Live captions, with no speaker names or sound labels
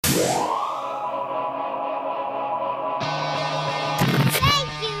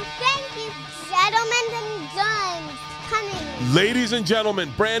Ladies and gentlemen,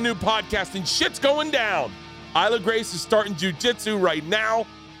 brand new podcast and shit's going down. Isla Grace is starting jiu-jitsu right now.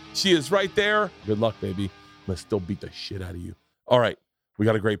 She is right there. Good luck, baby. I'm going to still beat the shit out of you. All right. We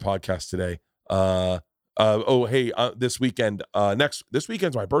got a great podcast today. This weekend, this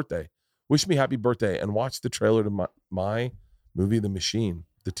weekend's my birthday. Wish me happy birthday and watch the trailer to my movie, The Machine.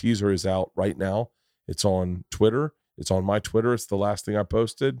 The teaser is out right now. It's on Twitter. It's on my Twitter. It's the last thing I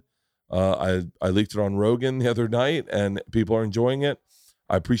posted. I leaked it on Rogan the other night, and people are enjoying it.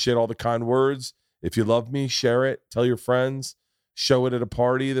 I appreciate all the kind words. If you love me, share it. Tell your friends. Show it at a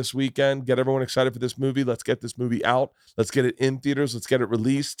party this weekend. Get everyone excited for this movie. Let's get this movie out. Let's get it in theaters. Let's get it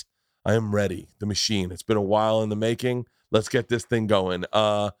released. I am ready. The Machine. It's been a while in the making. Let's get this thing going.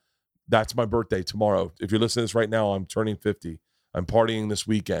 That's my birthday tomorrow. If you're listening to this right now, I'm turning 50. I'm partying this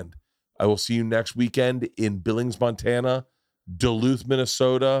weekend. I will see you next weekend in Billings, Montana, Duluth,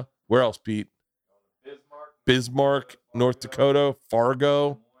 Minnesota. Where else, Pete? Bismarck, North Dakota,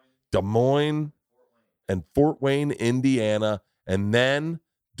 Fargo, Des Moines, and Fort Wayne, Indiana. And then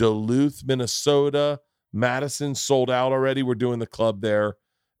Duluth, Minnesota, Madison sold out already. We're doing the club there.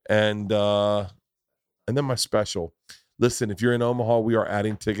 And then my special. Listen, if you're in Omaha, we are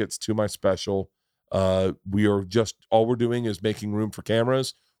adding tickets to my special. All we're doing is making room for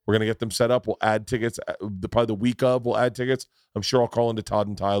cameras. We're going to get them set up. We'll add tickets. Probably the week of, we'll add tickets. I'm sure I'll call into Todd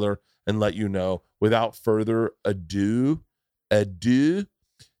and Tyler and let you know. Without further ado,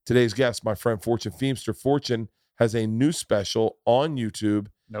 today's guest, my friend Fortune Feimster. Fortune has a new special on YouTube.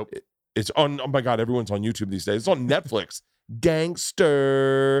 Nope. It's on, oh my God, everyone's on YouTube these days. It's on Netflix.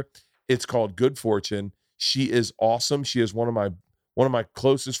 Gangster. It's called Good Fortune. She is awesome. She is one of my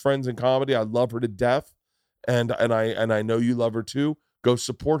closest friends in comedy. I love her to death. And I know you love her too. Go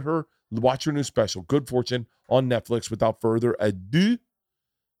support her. Watch her new special, Good Fortune, on Netflix. Without further ado,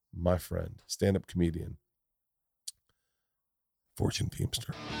 my friend, stand-up comedian, Fortune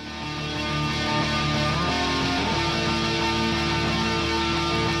Feimster.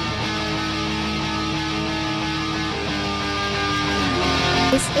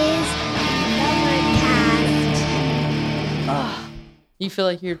 This is Overcast. Oh, you feel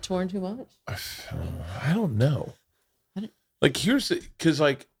like you're touring too much? I don't know. Like, because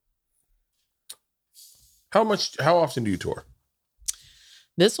how often do you tour?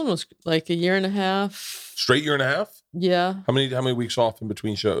 This one was like a year and a half. Straight year and a half? Yeah. How many weeks off in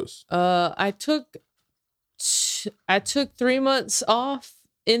between shows? I took 3 months off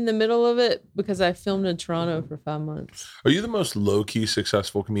in the middle of it because I filmed in Toronto for 5 months. Are you the most low-key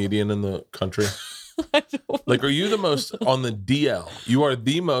successful comedian in the country? Are you the most on the DL? You are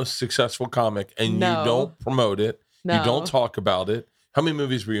the most successful comic, and No. you don't promote it. No. You don't talk about it. How many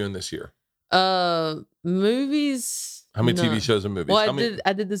movies were you in this year? Movies. How many No. TV shows and movies? Well,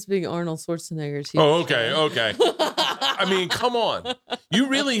 I did this big Arnold Schwarzenegger TV Oh, okay, show. okay. I mean, come on. You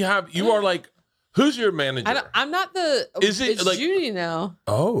really have. You are like. Who's your manager? I'm not the. Is it it's like Judy now?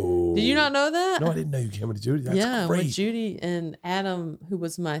 Oh, Did you not know that? No, I didn't know you came with Judy. That's yeah, great. with Judy and Adam, who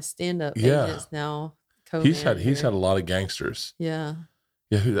was my stand-up Yeah. agent, is now He's co-manager. had a lot of gangsters. Yeah,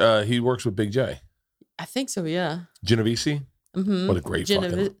 Yeah, he works with Big J. I think so. Yeah. Genovese. Mm-hmm. What a great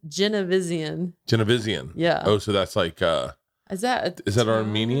fucking Genovesian. Genovesian. Yeah. Oh, so that's like Is that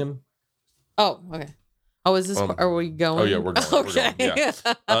Armenian? Oh, okay. Oh, is this? Are we going? Oh yeah, we're going. Okay. We're going, yeah.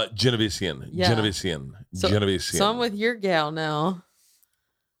 Genovesian. Yeah. Genovesian. So- Genovesian. So I'm with your gal now.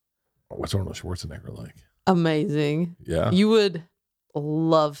 What's Arnold Schwarzenegger like? Amazing. Yeah. You would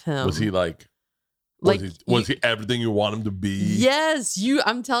love him. Was he like? Like, Was he everything you want him to be? Yes,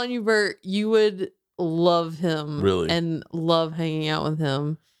 I'm telling you, Bert, you would love him. Really? And love hanging out with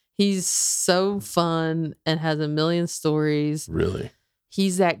him. He's so fun and has a million stories. Really?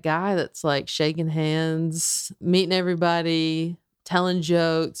 He's that guy that's like shaking hands, meeting everybody, telling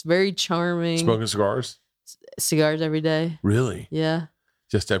jokes, very charming. Smoking cigars? Cigars every day. Really? Yeah.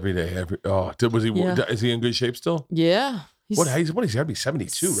 Just every day. Was he? Yeah. Is he in good shape still? Yeah. He's What he's got to be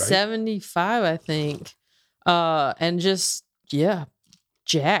 72, right? 75, I think. And just,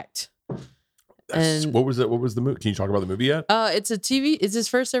 jacked. And what was it? What was the movie? Can you talk about the movie yet? it's his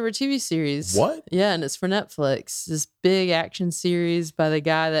first ever TV series. What? Yeah, and it's for Netflix. This big action series by the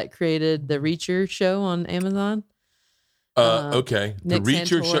guy that created the Reacher show on Amazon. Okay. The Nick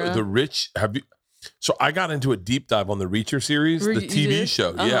Reacher show, Santora. the Rich, have you? So I got into a deep dive on the Reacher series, the You TV did?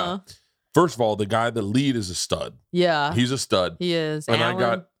 show. Uh-huh. Yeah. First of all, the guy, the lead is a stud. Yeah, He's a stud. he is. And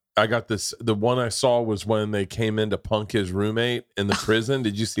Alan. I got this. The one I saw was when they came in to punk his roommate in the prison.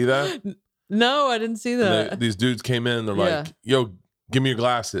 Did you see that? No, I didn't see And that. these dudes came in. They're Yeah. like, "Yo, give me your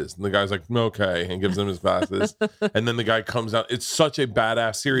glasses." And the guy's like, "Okay," and gives him his glasses. And then the guy comes out. It's such a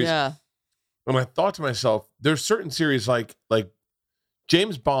badass series. Yeah. And I thought to myself, there's certain series like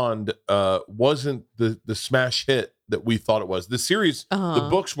James Bond wasn't the smash hit that we thought it was. The series, the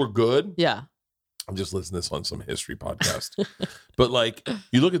books were good. Yeah. I'm just listening to this on some history podcast. But like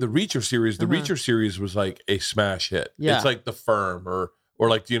you look at the Reacher series, the Reacher series was like a smash hit. Yeah. It's like The Firm or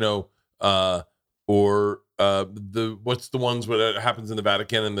like, you know, or what's the ones that happens in the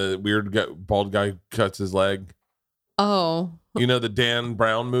Vatican and the weird bald guy cuts his leg. Oh. You know the Dan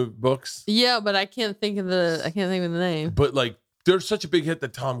Brown books? Yeah, but I can't think of the name. But like they're such a big hit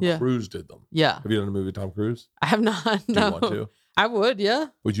that Tom Cruise did them. Yeah. Have you done a movie with Tom Cruise? I have not. No. Do you want to? I would, yeah.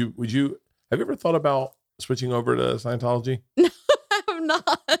 Would you have you ever thought about switching over to Scientology? No, I have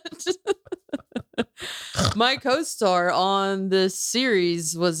not. My co-star on this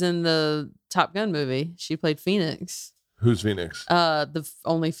series was in the Top Gun movie. She played Phoenix. Who's Phoenix? The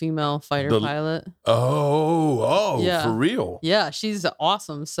only female fighter pilot. Oh, yeah. For real? Yeah, she's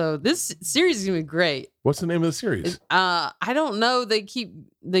awesome. So this series is gonna be great. What's the name of the series? I don't know. We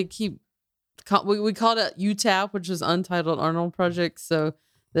called it UTAP, which was Untitled Arnold Project. So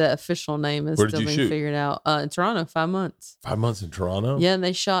the official name is still being figured out. In Toronto, 5 months. 5 months in Toronto? Yeah, and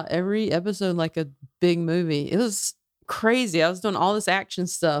they shot every episode like a big movie. It was crazy. I was doing all this action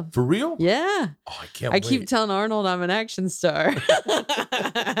stuff. For real? Yeah. Oh, I can't wait. I keep telling Arnold I'm an action star.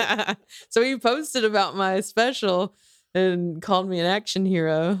 So he posted about my special and called me an action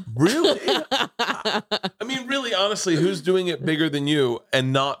hero. Really? I mean, really, honestly, who's doing it bigger than you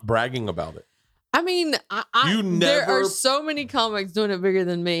and not bragging about it? I mean, there are so many comics doing it bigger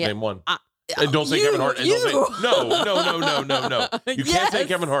than me. Name one. And don't say Kevin Hart. And don't say, no. You can't say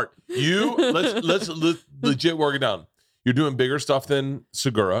Kevin Hart. Let's legit work it down. You're doing bigger stuff than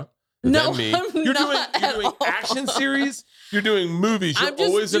Segura. No, than me. I'm You're not doing action series. You're doing movies. You're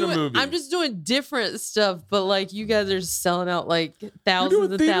always in a movie. I'm just doing different stuff, but like you guys are selling out like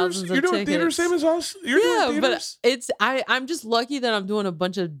thousands and thousands of tickets. You're doing theater same as us. You're doing theaters. But I'm just lucky that I'm doing a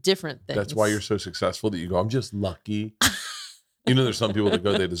bunch of different things. That's why you're so successful that you go, I'm just lucky. You know, there's some people that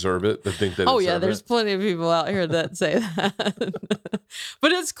go, they deserve it, that think they deserve it. Oh, yeah, there's plenty of people out here that say that.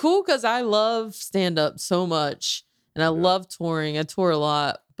 But it's cool because I love stand-up so much, and I love touring. I tour a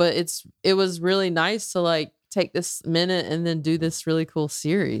lot, but it was really nice to, like, take this minute and then do this really cool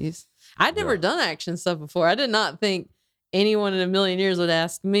series. I'd never done action stuff before. I did not think anyone in a million years would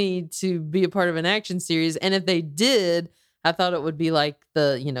ask me to be a part of an action series, and if they did, I thought it would be like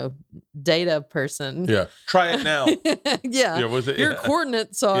the, data person. Yeah. Try it now. Yeah. Was it? Your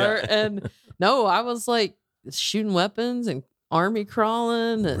coordinates are. Yeah. And no, I was like shooting weapons and army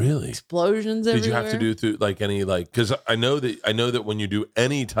crawling and explosions everywhere. Did you have to do through like any because I know that when you do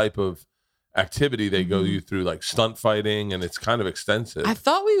any type of activity, they go you through like stunt fighting and it's kind of extensive. I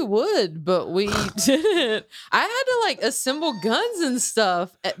thought we would, but we didn't. I had to like assemble guns and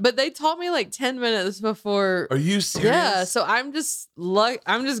stuff, but they taught me like 10 minutes before. Are you serious? Yeah, so I'm just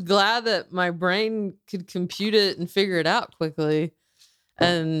glad that my brain could compute it and figure it out quickly.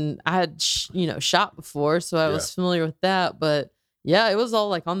 And I had shot before, so I was familiar with that, but yeah, it was all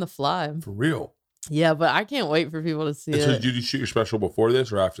like on the fly. For real. Yeah, but I can't wait for people to see it. So did you shoot your special before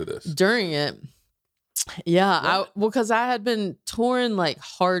this or after this? During it. Yeah, because I had been touring like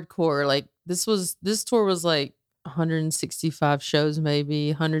hardcore. Like this tour was like 165 shows, maybe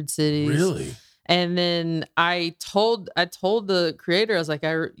 100 cities. Really? And then I told the creator, I was like,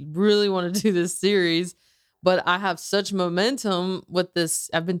 I really want to do this series, but I have such momentum with this.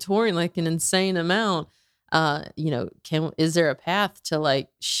 I've been touring like an insane amount. Is there a path to like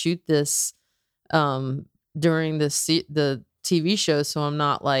shoot this during the TV show, so I'm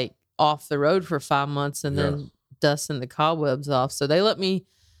not like off the road for 5 months and then dusting the cobwebs off? So they let me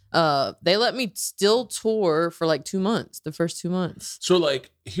still tour for like 2 months, the first 2 months. So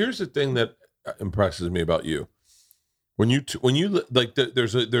like, here's the thing that impresses me about you. When you like,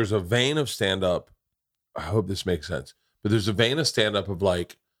 there's a vein of stand up. I hope this makes sense, but there's a vein of stand up of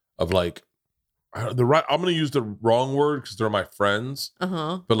like I'm going to use the wrong word because they're my friends,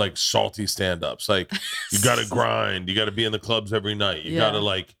 but like salty stand-ups. Like you got to grind. You got to be in the clubs every night. You got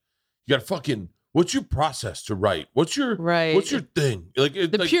to fucking, what's your process to write? What's your thing? Like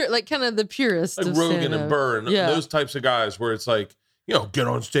kind of the purest like of Rogan stand-up. and Burn, those types of guys where it's like, get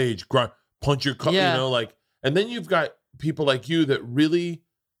on stage, grind, punch your cup, and then you've got people like you that really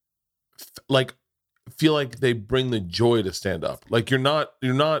feel like they bring the joy to stand up. Like you're not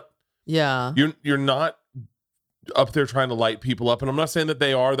you're not up there trying to light people up, and I'm not saying that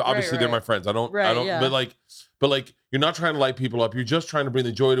they are. Obviously, they're my friends. I don't. But like, you're not trying to light people up. You're just trying to bring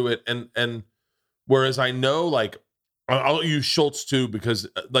the joy to it. And whereas I know, like, I'll use Schultz too because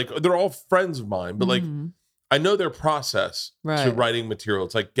like they're all friends of mine. But like, I know their process to Right. writing material.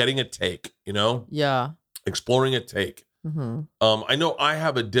 It's like getting a take, you know, Yeah. exploring a take. Mm-hmm. I know I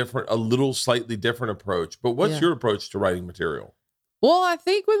have a little slightly different approach, but what's Yeah. your approach to writing material? Well, I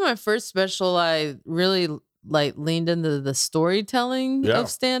think with my first special, I really like leaned into the storytelling Yeah. of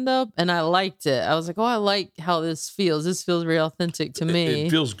stand up, and I liked it. I was like, oh, I like how this feels. This feels very authentic to me. It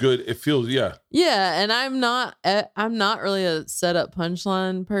feels good. It feels, yeah. Yeah, and I'm not really a setup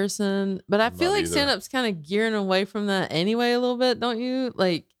punchline person, but I Not feel like either. stand up's kind of gearing away from that anyway a little bit, don't you?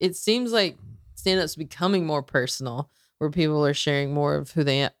 Like it seems like stand up's becoming more personal, where people are sharing more of who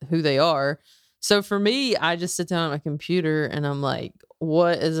they are. So for me, I just sit down at my computer and I'm like,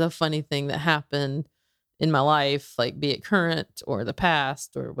 what is a funny thing that happened in my life, like be it current or the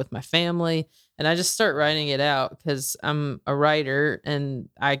past or with my family, and I just start writing it out because I'm a writer and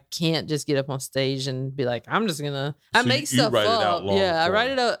I can't just get up on stage and be like, I'm just gonna. I So make you stuff write it up. out long Yeah, I write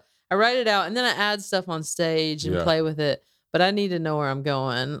form. it out. I write it out and then I add stuff on stage and Yeah. play with it. But I need to know where I'm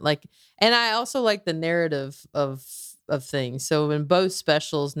going. Like, and I also like the narrative of things. So in both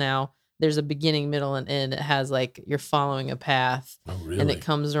specials now, there's a beginning, middle, and end. It has like you're following a path. Oh, really? And it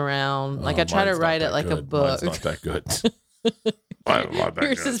comes around. Like Oh, I try to mine's not write it that like a good. book. Mine's not that good. Mine's not that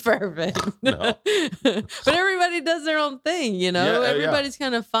Yours good. is perfect. No. But everybody does their own thing, you know? Yeah, Everybody's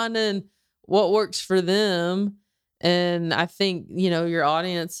kind of finding what works for them. And I think, you know, your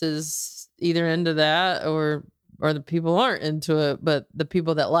audience is either into that or the people aren't into it, but the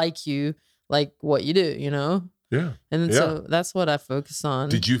people that like you like what you do, you know? Yeah. And Yeah. so that's what I focus on.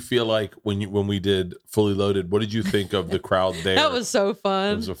 Did you feel like when we did Fully Loaded, what did you think of the crowd there? That was so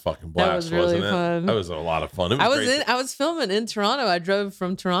fun. It was a fucking blast, That was really wasn't it? fun. That was a lot of fun. It was great. I was filming in Toronto. I drove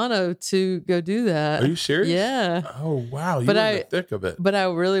from Toronto to go do that. Are you serious? Yeah. Oh, wow. You But were in the thick of it. But I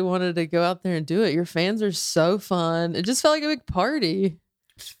really wanted to go out there and do it. Your fans are so fun. It just felt like a big party.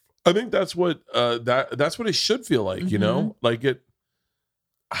 I think that's what that's what it should feel like, you know? Like it,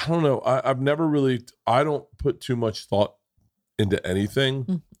 I don't know. I've never really, I don't put too much thought into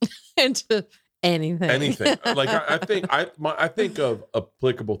anything. Into anything. Anything. Like I think of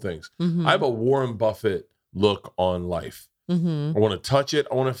applicable things. Mhm. I have a Warren Buffett look on life. Mhm. I want to touch it.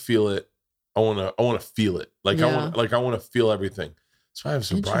 I want to feel it. I want to feel it. Like Yeah. I want to feel everything. That's why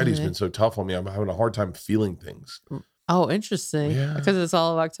sobriety's been Interesting. so tough on me. I'm having a hard time feeling things. Oh, interesting. Yeah. Because it's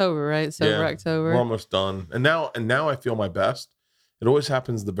all of October, right? Sober October. We're almost done. And now I feel my best. It always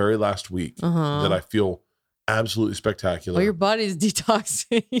happens the very last week Uh-huh. that I feel absolutely spectacular. Well, your body's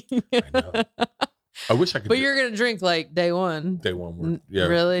detoxing. I know. I wish I could. But you're gonna drink like day one. Day one. Yeah,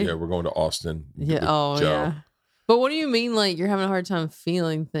 really? Yeah, we're going to Austin. Yeah. with Oh, Joe. yeah. But what do you mean? Like you're having a hard time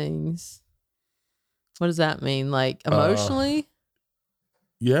feeling things? What does that mean? Like emotionally?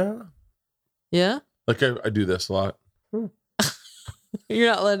 Yeah. Yeah. Like I do this a lot.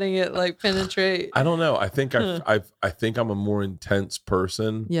 You're not letting it like penetrate. I don't know. I think I think I'm a more intense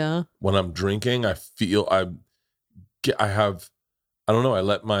person. Yeah. When I'm drinking, I feel I don't know. I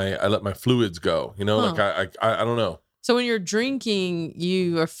let my fluids go. You know, Huh. like I don't know. So when you're drinking,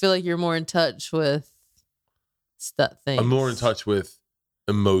 you feel like you're more in touch with stuff things. I'm more in touch with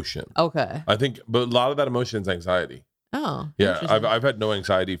emotion. Okay. I think, but a lot of that emotion is anxiety. Oh. Yeah, interesting. I've had no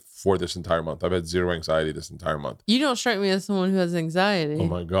anxiety for this entire month. I've had zero anxiety this entire month. You don't strike me as someone who has anxiety. Oh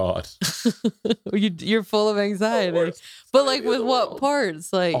my god, You're full of anxiety. Worst But like anxiety in with the what world.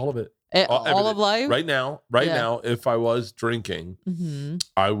 parts? Like all of it, all everything. of life? Right now, Yeah. if I was drinking, Mm-hmm.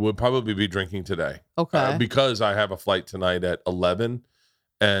 I would probably be drinking today. Okay. Because I have a flight tonight at 11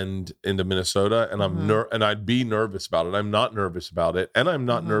 and into Minnesota, and and I'd be nervous about it. I'm not nervous about it, and I'm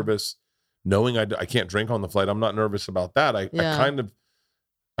not nervous knowing I can't drink on the flight. I'm not nervous about that. I kind of,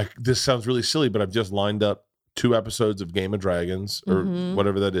 this sounds really silly, but I've just lined up 2 episodes of Game of Dragons or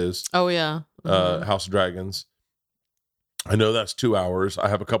whatever that is. Oh yeah. House of Dragons. I know that's 2 hours. I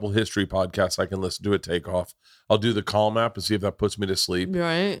have a couple history podcasts I can listen to at takeoff. I'll do the Calm app and see if that puts me to sleep.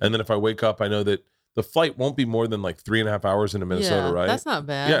 Right. And then if I wake up, I know that the flight won't be more than like 3.5 hours into Minnesota, Yeah, right? that's not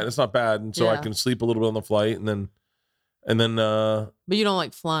bad. Yeah, it's not bad. And so I Yeah. can sleep a little bit on the flight, and then But you don't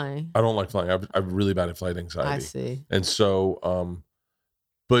like flying. I don't like flying. I've really bad at flight anxiety. I see. And so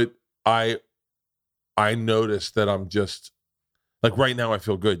but I noticed that I'm just like right now I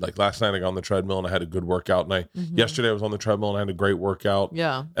feel good. Like last night I got on the treadmill and I had a good workout, and yesterday I was on the treadmill and I had a great workout.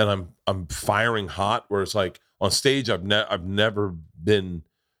 Yeah. And I'm firing hot, where it's like on stage I've never been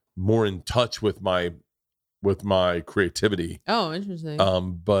more in touch with my creativity. Oh, interesting.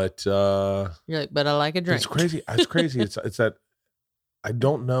 But You're like, but I like a drink. it's crazy. It's crazy. It's that I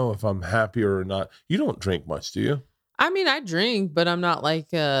don't know if I'm happier or not. You don't drink much, do you? I mean, I drink, but I'm not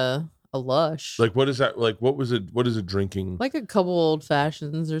like a Lush. Like, what is that? Like, what is it drinking? Like a couple old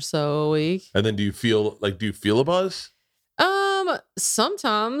fashions or so a week. And then do you feel a buzz?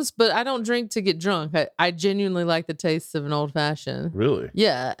 Sometimes, but I don't drink to get drunk. I genuinely like the taste of an old fashioned. Really?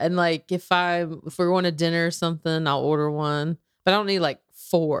 Yeah. And like if we're going to dinner or something, I'll order one. But I don't need like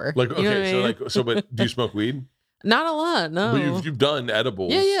 4. Like, you know okay, what I mean? but do you smoke weed? Not a lot, no. But you've done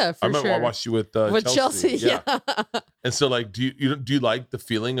edibles. Yeah, for I remember sure. I watched you with Chelsea, yeah. And so, like, do you like the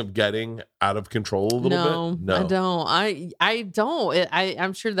feeling of getting out of control a little bit? No, I don't. I don't.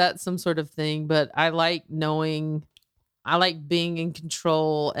 I'm sure that's some sort of thing, but I like knowing. I like being in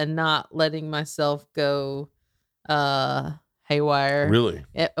control and not letting myself go haywire. Really?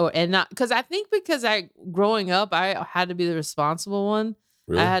 And not because I think because growing up, I had to be the responsible one.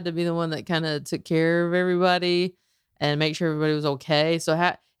 Really? I had to be the one that kind of took care of everybody and make sure everybody was okay.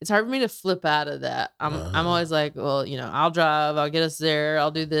 So it's hard for me to flip out of that. I'm always like, well, I'll drive, I'll get us there,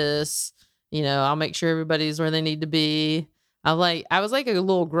 I'll do this, I'll make sure everybody's where they need to be. I was like a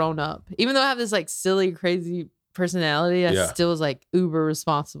little grown up, even though I have this like silly, crazy personality. I still was like uber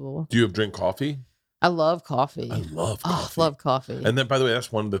responsible. Do you drink coffee? I love coffee. I love coffee. Love coffee. And then, by the way,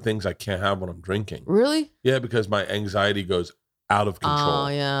 that's one of the things I can't have when I'm drinking. Really? Yeah, because my anxiety goes out of control. Oh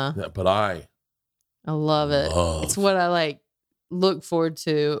yeah. But I love it. It's what I like look forward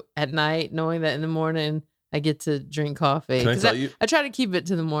to at night, knowing that in the morning I get to drink coffee. Can I tell you? I try to keep it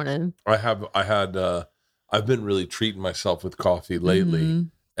to the morning. I've been really treating myself with coffee lately,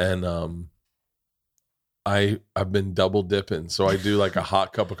 and I've been double dipping. So I do like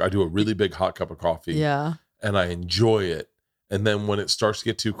I do a really big hot cup of coffee. Yeah. And I enjoy it. And then when it starts to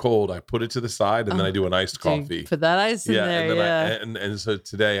get too cold, I put it to the side and then I do an iced coffee. Put that ice in there. And then and so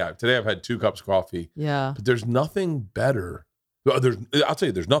today I've had 2 cups of coffee. Yeah. But there's nothing better. I'll tell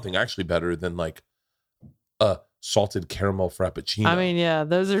you, there's nothing actually better than like a salted caramel frappuccino. I mean, yeah,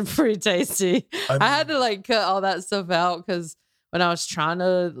 those are pretty tasty. I had to like cut all that stuff out because when I was trying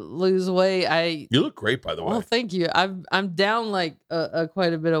to lose weight, you look great, by the way. Well, thank you. I'm down like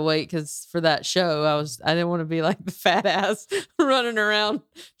quite a bit of weight because for that show, I didn't want to be like the fat ass running around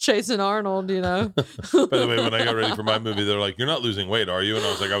chasing Arnold, By the way, when I got ready for my movie, they're like, "You're not losing weight, are you?" And I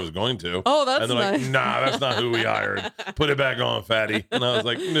was like, "I was going to." Oh, that's and they're nice. like, "Nah, that's not who we hired. Put it back on, fatty." And I was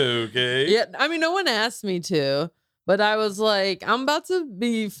like, "No, okay." Yeah, I mean, no one asked me to. But I was like, I'm about to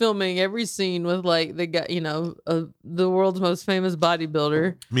be filming every scene with like the guy, the world's most famous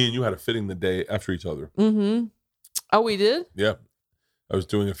bodybuilder. Me and you had a fitting the day after each other. Mm-hmm. Oh, we did? Yeah. I was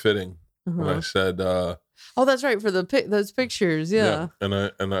doing a fitting and I said, oh, that's right. For those pictures. Yeah.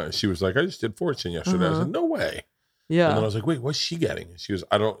 And she was like, I just did fortune yesterday. I said, no way. Yeah. And then I was like, wait, what's she getting? And she was,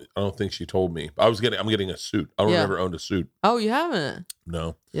 I don't think she told me. I'm getting a suit. I don't ever owned a suit. Oh, you haven't?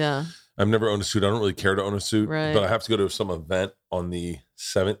 No. Yeah. I've never owned a suit. I don't really care to own a suit, right. But I have to go to some event on the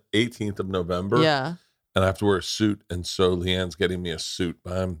 18th of November. Yeah. And I have to wear a suit. And so Leanne's getting me a suit.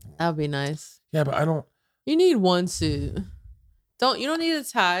 That'd be nice. Yeah, but I don't. You need one suit. You don't need a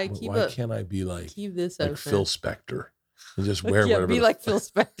tie. Why can't I be like, keep this like Phil Spector and just wear whatever? Be like Phil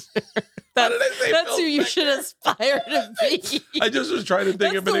Spector. That's who you should aspire to be. I just was trying to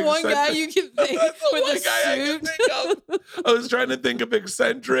think of an eccentric. That's the one guy you can think That's the with one a guy I can think of. I was trying to think of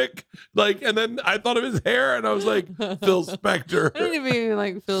eccentric, and then I thought of his hair, and I was like, Phil Spector. I don't even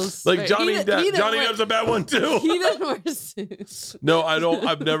like Phil Spector. Like Johnny Depp. Johnny Depp's a bad one too. He doesn't wear suits. No, I don't.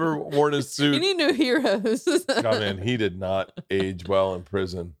 I've never worn a suit. You need new heroes. God, man, he did not age well in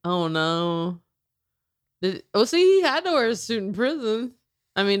prison. Oh no. He had to wear a suit in prison.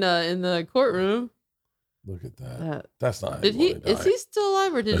 I mean, in the courtroom. Look at that. That's not. Did he? Is he still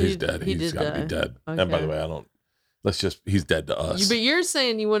alive or did he? He's dead. He's got to be dead. Okay. And by the way, I don't. He's dead to us. But you're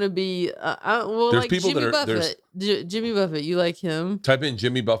saying you want to be. There's like people Jimmy that are. Buffett. Jimmy Buffett. You like him? Type in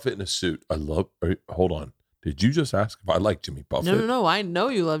Jimmy Buffett in a suit. Hold on. Did you just ask if I like Jimmy Buffett? No. I know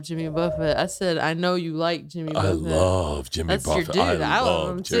you love Jimmy Buffett. I said I know you like Jimmy Buffett. I love Jimmy Buffett. That's your dude. I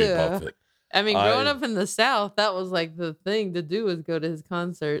love him Jimmy too. Buffett. I mean, growing up in the South, that was like the thing to do was go to his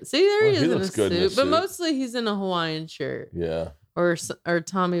concert. See, there he is in a suit, but mostly he's in a Hawaiian shirt. Yeah. Or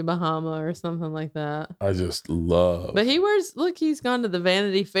Tommy Bahama or something like that. I just love. But he wears. Look, he's gone to the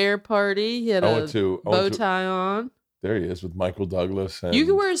Vanity Fair party. He had a bow tie on. There he is with Michael Douglas. You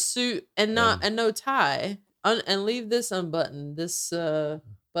can wear a suit and no tie, and leave this unbuttoned. This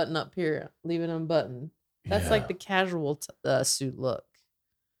button up here, leave it unbuttoned. That's like the casual suit look.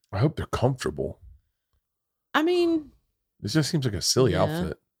 I hope they're comfortable. I mean, this just seems like a silly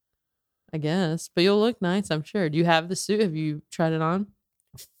outfit. I guess, but you'll look nice, I'm sure. Do you have the suit? Have you tried it on?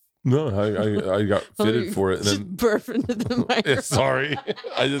 No, I got fitted for it. And then burp into the microphone. Sorry,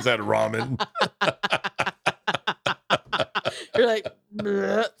 I just had ramen. You're like,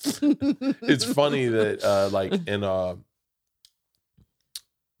 "Bleh." It's funny that like in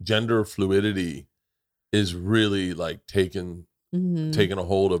gender fluidity is really like taking a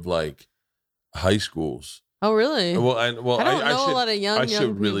hold of like high schools. Oh, really? Well, I don't know a lot of young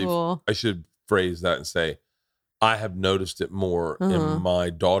people. I should phrase that and say I have noticed it more in my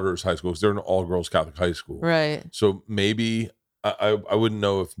daughter's high school because they're an all-girls Catholic high school. Right. So maybe I wouldn't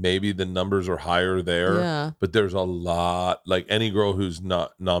know if maybe the numbers are higher there. Yeah. But there's a lot, like any girl who's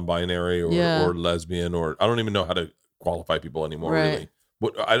not non-binary or lesbian, or I don't even know how to qualify people anymore. Right. Really.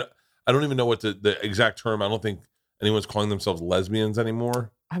 What I don't even know what the exact term. I don't think anyone's calling themselves lesbians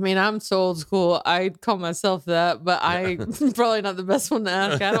anymore. I mean, I'm so old school. I'd call myself that, but I'm probably not the best one to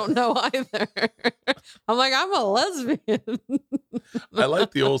ask. I don't know either. I'm like, I'm a lesbian. I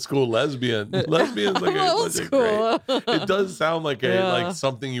like the old school lesbian. Lesbian's like old school. It does sound like like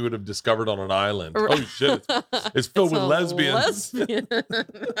something you would have discovered on an island. Oh shit! It's filled with lesbians. Lesbian.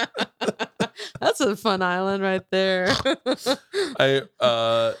 That's a fun island right there.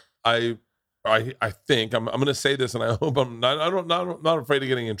 I think I'm going to say this, and I hope I'm not afraid of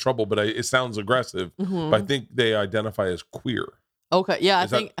getting in trouble, but it sounds aggressive. But I think they identify as queer. Okay, yeah, I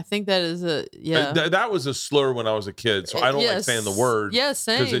think that is that was a slur when I was a kid, so I don't like saying the word. Yeah,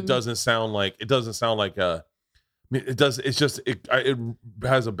 same. Because it doesn't sound like a. It does. It's just it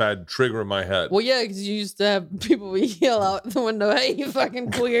has a bad trigger in my head. Well, yeah, because you used to have people yell out the window, "Hey, you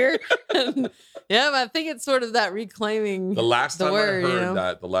fucking queer!" And, yeah, but I think it's sort of that reclaiming. The last time word, I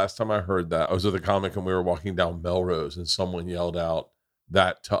heard that, I was with a comic and we were walking down Melrose, and someone yelled out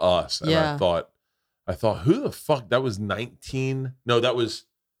that to us, and I thought, who the fuck? That was 19. No, that was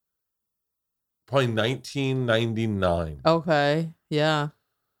probably 1999. Okay, yeah.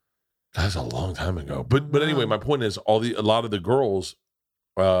 That's a long time ago. But anyway, my point is a lot of the girls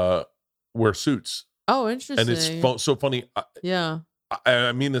wear suits. Oh, interesting. And it's so funny.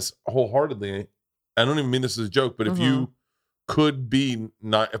 I mean this wholeheartedly. I don't even mean this as a joke, but if you could be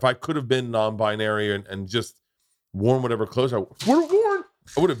if I could have been non-binary and just worn whatever clothes I would have worn,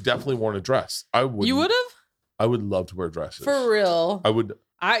 I would have definitely worn a dress. You would have? I would love to wear dresses. For real. I would.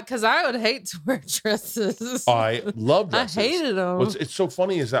 Because I would hate to wear dresses. I love dresses. I hated them. What's so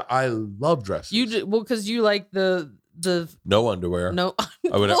funny is that I love dresses. Because you like the no underwear. No,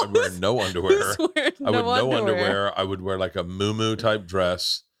 I'd wear no underwear. No underwear. I would wear like a muumuu type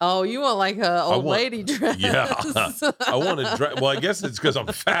dress. Oh, you want like a old lady dress? Yeah, I want a dress. Well, I guess it's because I'm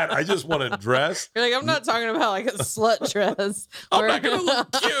fat. I just want a dress. You're like, I'm not talking about like a slut dress. I'm not gonna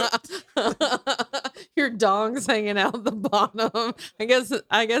look cute. Your dong's hanging out the bottom. I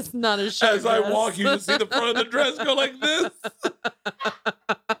guess not a shirt. As I walk, you just see the front of the dress go like this.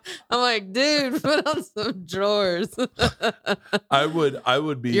 I'm like, dude, put on some drawers. I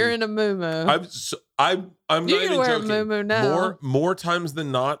would be. You're in a muumuu. I'm you not can even wear joking. A muumuu now. More times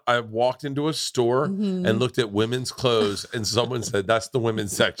than not, I've walked into a store and looked at women's clothes, and someone said that's the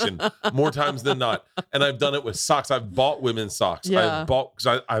women's section. More times than not, and I've done it with socks. I've bought women's socks. Yeah. I've bought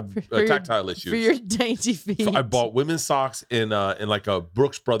because I've tactile issues for your dainty feet. So I bought women's socks in like a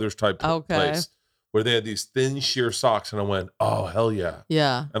Brooks Brothers type place where they had these thin sheer socks, and I went, oh hell yeah,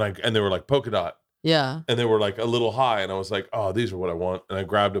 yeah. And they were like polka dot. Yeah. And they were like a little high, and I was like, oh, these are what I want. And I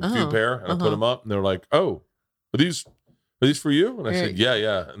grabbed a few pair and I put them up, and they were like, oh, are these for you? And I said,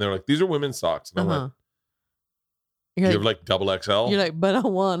 yeah. And they were like, these are women's socks. And I went, you have like double XL? You're like, but I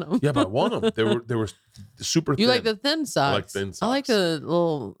want them. Yeah, but I want them. They were super thin. You like the thin socks? I like thin socks. I like the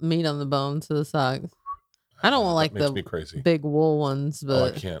little meat on the bones of the socks. I don't want like the big wool ones,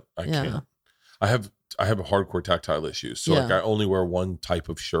 but I can't. I have hardcore tactile issues. So like I only wear one type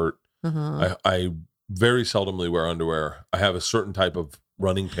of shirt. I very seldomly wear underwear. I have a certain type of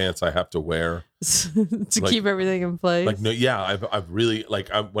running pants I have to wear to keep everything in place. Like no, yeah, I've really like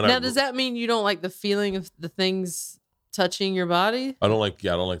does that mean you don't like the feeling of the things touching your body? I don't like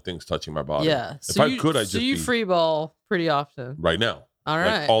things touching my body. Yeah. If I could, I'd just you free ball pretty often right now. All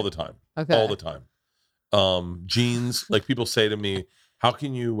right, like, all the time. Okay, all the time. Jeans. Like people say to me, "How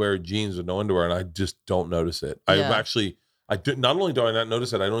can you wear jeans with no underwear?" And I just don't notice it. I do. Not only do I not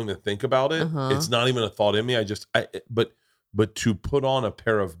notice it, I don't even think about it. It's not even a thought in me. But to put on a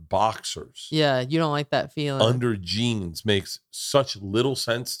pair of boxers, yeah, you don't like that feeling under jeans makes such little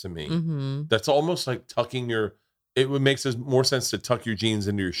sense to me. That's almost like tucking your. It would make more sense to tuck your jeans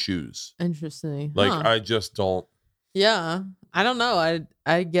into your shoes. Interesting. Like I just don't. Yeah, I don't know.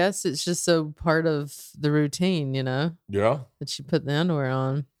 I guess it's just so part of the routine, you know. Yeah. That you put the underwear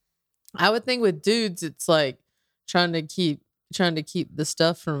on. I would think with dudes, it's like trying to keep the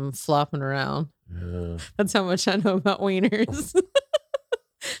stuff from flopping around. Yeah. That's how much I know about wieners.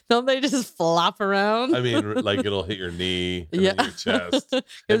 Don't they just flop around? I mean, like it'll hit your knee and Yeah. then your chest.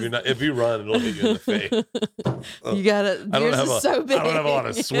 If you run, it'll hit you in the face. You gotta. I don't Yours have is a, so big. I don't have a lot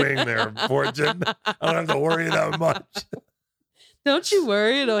of swing there, Fortune. I don't have to worry that much. Don't you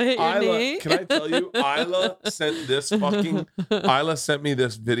worry, it'll hit your knee. Can I tell you, Isla sent me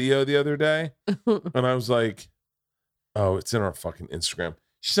this video the other day, and I was like, oh, it's in our fucking Instagram.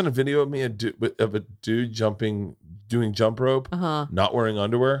 She sent a video of me of a dude doing jump rope, not wearing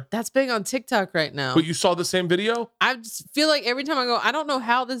underwear. That's big on TikTok right now. But you saw the same video? I just feel like every time I go, I don't know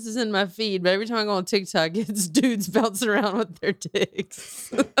how this is in my feed, but every time I go on TikTok, it's dudes bouncing around with their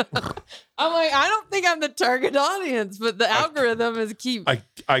dicks. I'm like, I don't think I'm the target audience, but the algorithm is I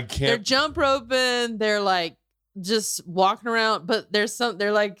can't. They're jump roping. They're like just walking around, but they're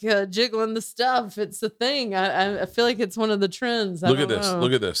like jiggling the stuff. It's the thing. I feel like it's one of the trends. Look at this.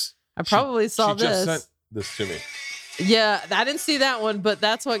 Look at this. I probably saw she this. Just sent this to me. Yeah, I didn't see that one, but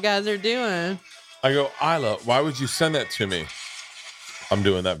that's what guys are doing. I go, Isla, why would you send that to me? I'm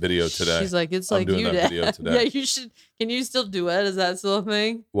doing that video today. She's like, it's like you did. Yeah, you should. Can you still duet? Is that still a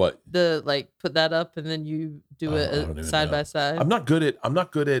thing? What? Put that up and then you do it side by side. I'm not good at I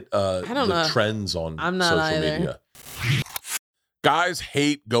don't know. trends on I'm not social either. media. Guys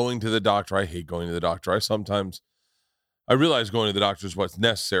hate going to the doctor. I hate going to the doctor. I realize going to the doctor is what's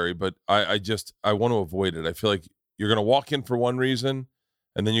necessary, but I want to avoid it. I feel like you're going to walk in for one reason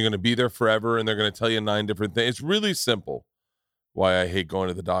and then you're going to be there forever and they're going to tell you 9 different things. It's really simple why I hate going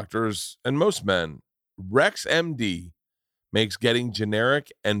to the doctors. And most men, Rex MD makes getting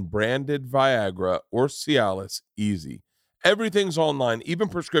generic and branded Viagra or Cialis easy. Everything's online, even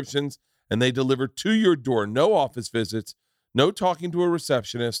prescriptions, and they deliver to your door. No office visits, no talking to a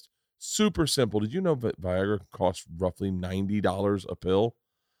receptionist. Super simple. Did you know that Viagra costs roughly $90 a pill?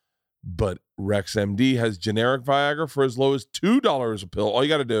 But Rex MD has generic Viagra for as low as $2 a pill. All you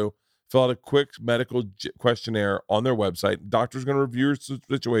got to do, fill out a quick medical questionnaire on their website. Doctor's going to review your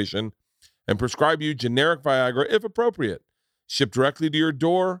situation and prescribe you generic Viagra if appropriate. Shipped directly to your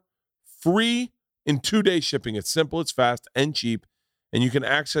door, free in 2-day shipping. It's simple, it's fast, and cheap. And you can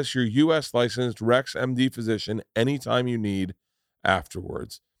access your U.S. licensed Rex MD physician anytime you need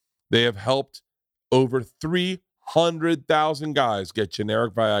afterwards. They have helped over 300,000 guys get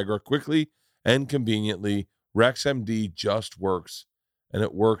generic Viagra quickly and conveniently. Rex MD just works, and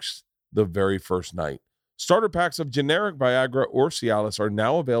it works the very first night. Starter packs of generic Viagra or Cialis are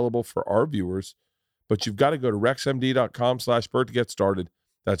now available for our viewers, but you've got to go to rexmd.com/Bert to get started.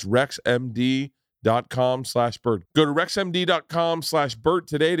 That's rexmd.com/Bert. Go to rexmd.com/Bert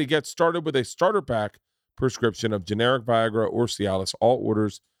today to get started with a starter pack prescription of generic Viagra or Cialis. All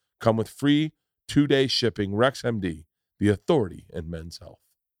orders come with free 2-day shipping. Rex MD, the authority in men's health.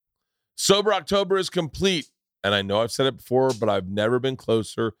 Sober October is complete, and I know I've said it before, but I've never been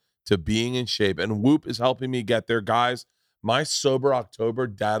closer to being in shape, and Whoop is helping me get there. Guys, my Sober October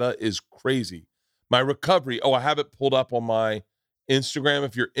data is crazy. My recovery, I have it pulled up on my Instagram.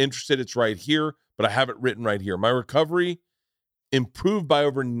 If you're interested, it's right here, but I have it written right here. My recovery improved by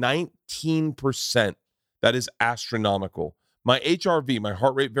over 19%. That is astronomical. My HRV, my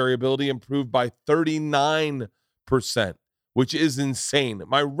heart rate variability, improved by 39%, which is insane.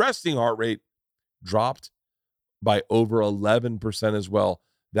 My resting heart rate dropped by over 11% as well.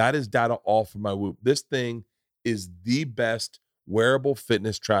 That is data all from my Whoop. This thing is the best wearable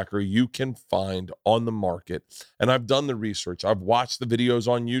fitness tracker you can find on the market. And I've done the research. I've watched the videos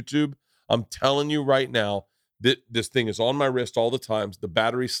on YouTube. I'm telling you right now that this thing is on my wrist all the time. The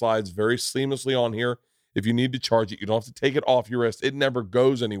battery slides very seamlessly on here. If you need to charge it, you don't have to take it off your wrist. It never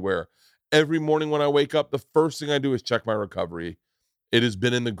goes anywhere. Every morning when I wake up, the first thing I do is check my recovery. It has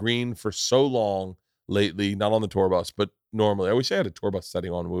been in the green for so long lately, not on the tour bus, but normally. I wish I had a tour bus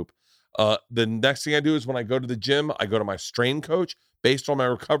setting on Whoop. The next thing I do is when I go to the gym, I go to my strain coach. Based on my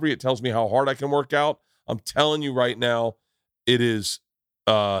recovery, it tells me how hard I can work out. I'm telling you right now, it is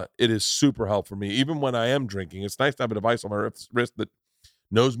super helpful for me. Even when I am drinking, it's nice to have a device on my wrist that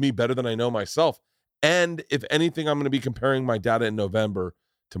knows me better than I know myself. And if anything, I'm going to be comparing my data in November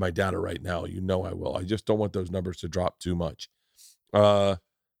to my data right now. You know I will. I just don't want those numbers to drop too much. I'm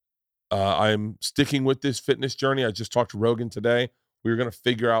sticking with this fitness journey. I just talked to Rogan today. We're going to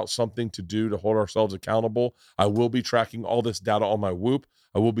figure out something to do to hold ourselves accountable. I will be tracking all this data on my Whoop.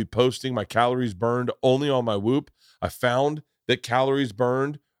 I will be posting my calories burned only on my Whoop. I found that calories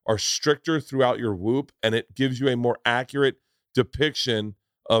burned are stricter throughout your Whoop, and it gives you a more accurate depiction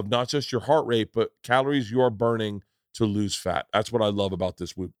of not just your heart rate, but calories you are burning to lose fat. That's what I love about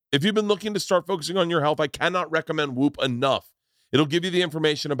this Whoop. If you've been looking to start focusing on your health, I cannot recommend Whoop enough. It'll give you the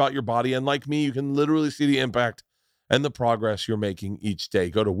information about your body, and like me, you can literally see the impact and the progress you're making each day.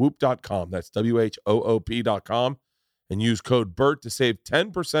 Go to whoop.com. That's WHOOP.com and use code BERT to save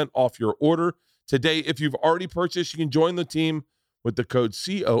 10% off your order today. If you've already purchased, you can join the team with the code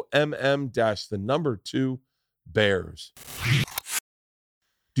COMM-2 Bears.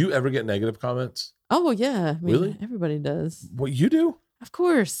 Do you ever get negative comments? Oh, yeah. I mean, Really? everybody does. What, you do? Of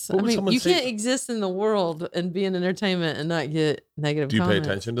course. What I would mean, someone you say- can't exist in the world and be in entertainment and not get negative Do you comments.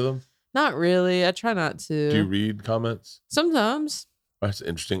 pay attention to them? Not really. I try not to. Do you read comments? Sometimes. That's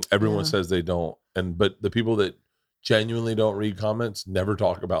interesting. Everyone Yeah. says they don't. But the people that genuinely don't read comments never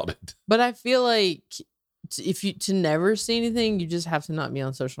talk about it. But I feel like if you to never see anything, you just have to not be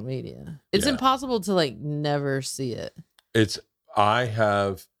on social media. It's Yeah. impossible to like never see it. I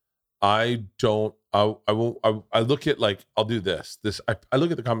look at like, I'll do this. I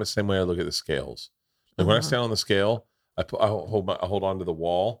look at the comments the same way I look at the scales. Like when I stand on the scale, I hold on to the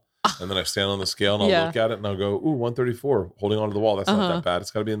wall, and then I stand on the scale and I'll Yeah. look at it and I'll go, ooh, 134, holding on to the wall. That's not Uh-huh. that bad.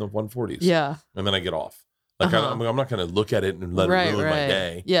 It's got to be in the 140s. Yeah. And then I get off. Like Uh-huh. I'm not going to look at it and let it ruin my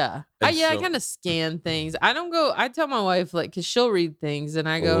day. Yeah. And I so- kind of scan things. I don't go, I tell my wife, like, because she'll read things and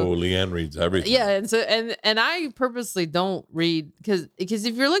I go, Oh, Leanne reads everything. yeah. And so, and I purposely don't read because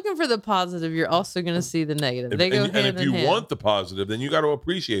if you're looking for the positive, you're also going to see the negative. They go hand and if in you hand. want the positive, then you got to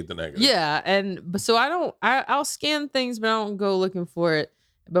appreciate the negative. Yeah. But so I'll scan things, but I don't go looking for it.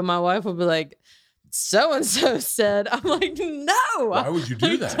 But my wife will be like, so and so said. I'm like, no. Why would you do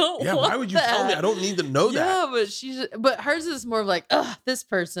I that? don't Yeah, why want would you tell me? that. I don't need to know that. Yeah, but hers is more of like, ugh, this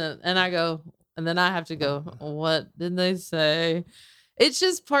person. And I go, and then I have to go, what did they say? It's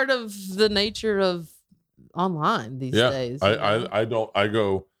just part of the nature of online these days. I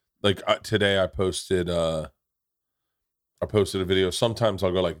go like today I posted a video. Sometimes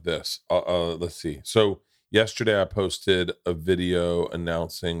I'll go like this. Let's see. So yesterday I posted a video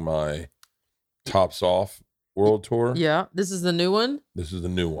announcing my Tops Off World Tour. Yeah. This is the new one. This is the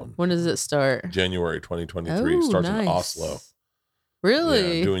new one. When does it start? January 2023. Oh, Starts nice. in Oslo.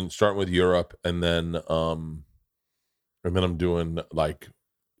 Really? Yeah, starting with Europe and then I'm doing like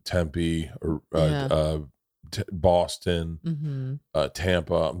Tempe or Boston,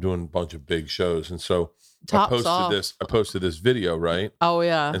 Tampa. I'm doing a bunch of big shows, and so I posted this video, right? Oh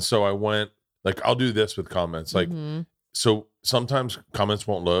yeah. And so I went like, I'll do this with comments, like so sometimes comments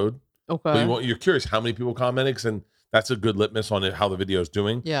won't load. Okay. But you're curious how many people commented, and that's a good litmus on it, how the video is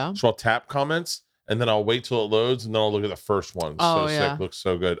doing. Yeah. So I'll tap comments, and then I'll wait till it loads, and then I'll look at the first one. Oh, so yeah. sick, looks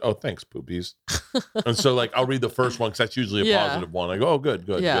so good. Oh, thanks, poopies. And so like I'll read the first one because that's usually a positive one. I go, oh, good,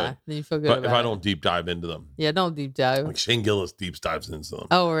 yeah. good. Then you feel good. But about if I it. don't deep dive into them, Yeah, don't deep dive. like Shane Gillis deep dives into them.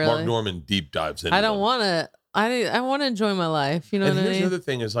 Oh, really? Mark Norman deep dives into them. I don't want to. I want to enjoy my life. You know And what I here's mean? the other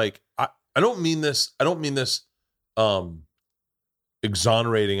thing is like I don't mean this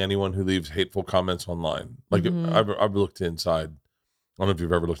exonerating anyone who leaves hateful comments online. Like I've looked inside. I don't know if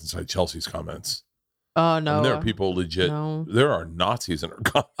you've ever looked inside Chelsea's comments. Oh no. And there are people legit. No. There are Nazis in her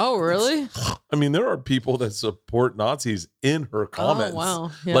comments. Oh really? I mean, there are people that support Nazis in her comments. Oh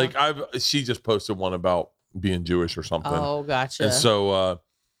wow. Yeah. Like she just posted one about being Jewish or something. Oh gotcha.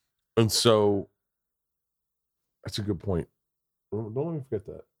 And so that's a good point. Don't let me forget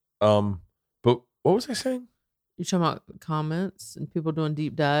that. But what was I saying? You talking about comments and people doing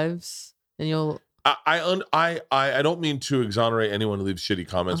deep dives, and you'll. I don't mean to exonerate anyone who leaves shitty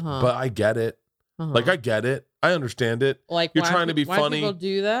comments, but I get it. Like I get it. I understand it. Like you're trying to be why funny. People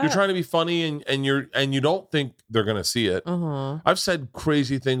do that. You're trying to be funny, and you don't think they're gonna see it. I've said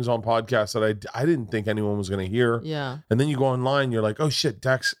crazy things on podcasts that I didn't think anyone was gonna hear. Yeah. And then you go online, you're like, oh shit,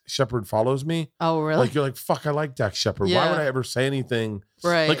 Dax Shepard follows me. Oh really? Like you're like, fuck, I like Dax Shepard. Yeah. Why would I ever say anything?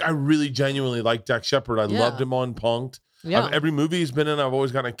 Right. Like I really genuinely like Dax Shepard. I loved him on Punked. Yeah. Every movie he's been in, I've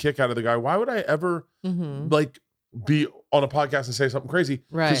always gotten a kick out of the guy. Why would I ever like be on a podcast and say something crazy?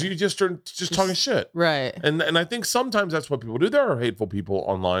 Right. Because you just start just talking shit. Right. And I think sometimes that's what people do. There are hateful people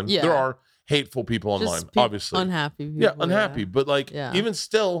online. Yeah. There are hateful people Just online, obviously. unhappy people. Yeah, unhappy. But like even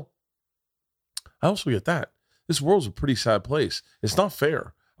still, I also get that. This world's a pretty sad place. It's not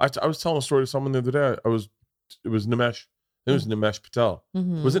fair. I was telling a story to someone the other day. It was Nimesh. It was Nimesh Patel.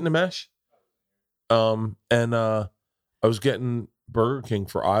 Was it Nimesh? And I was getting Burger King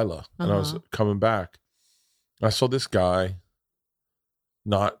for Isla, and I was coming back. I saw this guy,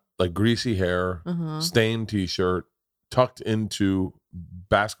 not like greasy hair, stained t-shirt, tucked into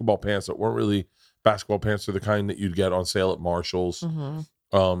basketball pants that weren't really basketball pants. They're the kind that you'd get on sale at Marshall's.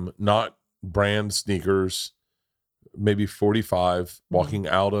 Not brand sneakers, maybe 45, walking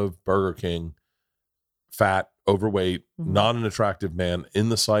out of Burger King, fat, overweight, not an attractive man in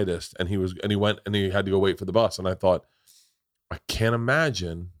the slightest. And he went and he had to go wait for the bus. And I thought, I can't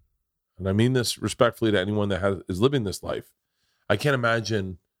imagine. and I mean this respectfully to anyone that is living this life, I can't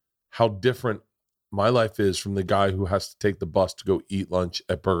imagine how different my life is from the guy who has to take the bus to go eat lunch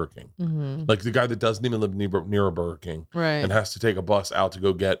at Burger King. Mm-hmm. Like the guy that doesn't even live near a Burger King, Right. and has to take a bus out to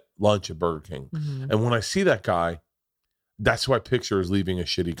go get lunch at Burger King. Mm-hmm. And when I see that guy, that's who I picture as leaving a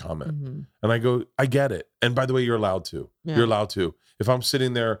shitty comment. Mm-hmm. And I go, I get it. And by the way, you're allowed to. Yeah. You're allowed to. If I'm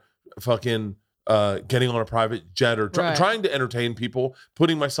sitting there fucking getting on a private jet or trying to entertain people,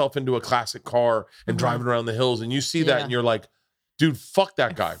 putting myself into a classic car and driving around the hills, and you see that and you're like, dude, fuck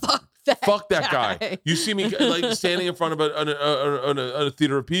that guy. Fuck that guy. You see me like standing in front of a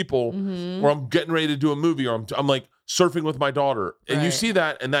theater of people, or I'm getting ready to do a movie, or I'm like surfing with my daughter, and you see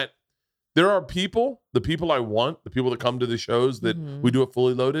that, and that there are people, the people I want, the people that come to the shows that we do it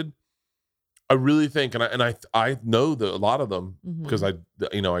fully loaded. I really think, and I know a lot of them because I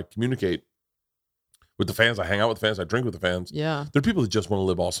communicate with the fans, I hang out with the fans, I drink with the fans. Yeah, there are people that just want to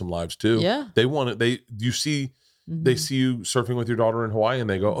live awesome lives too. Yeah, they want it. You see. They see you surfing with your daughter in Hawaii and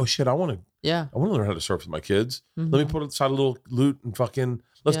they go, oh shit, I want to learn how to surf with my kids. Let me put aside a little loot and fucking,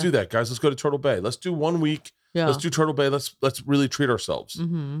 let's do that, guys. Let's go to Turtle Bay. Let's do 1 week. Yeah. Let's do Turtle Bay. Let's really treat ourselves.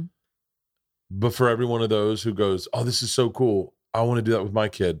 But for every one of those who goes, oh, this is so cool, I want to do that with my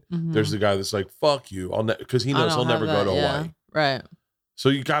kid. There's the guy that's like, fuck you. Because he knows he'll never go to Hawaii. Right. So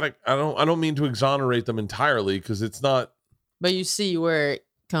you gotta, I don't mean to exonerate them entirely because it's not. But you see where it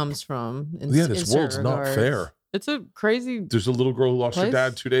comes from. This world's not fair. It's a crazy. There's a little girl who lost her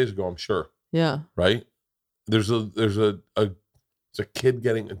dad 2 days ago, I'm sure. Yeah. Right? There's a kid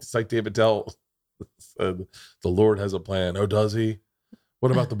getting, it's like David Tell said, the Lord has a plan. Oh, does he? What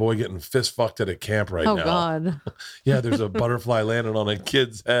about the boy getting fist fucked at a camp right now? Oh, God. Yeah, there's a butterfly landing on a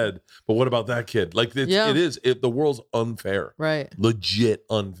kid's head. But what about that kid? Like, the world's unfair. Right. Legit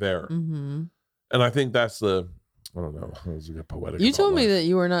unfair. And I think that's I don't know. I was poetic. You told me that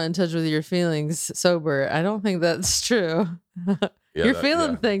you were not in touch with your feelings sober. I don't think that's true. You're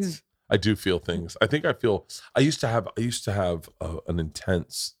feeling things. I do feel things. I used to have an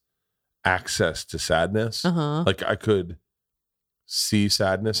intense access to sadness. Like I could see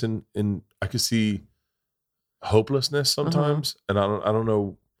sadness in I could see hopelessness sometimes, and I don't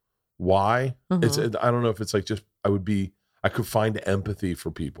know why. I don't know if it's like just I could find empathy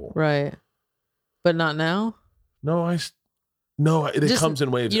for people. Right. But not now? No, it comes in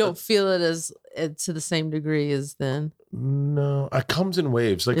waves. You don't feel it to the same degree as then. No, it comes in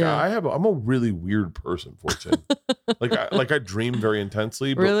waves. Like I'm a really weird person, Fortune. like I dream very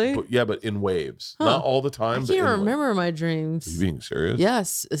intensely. But, really? But in waves. Not all the time. I can't remember my dreams. Are you being serious?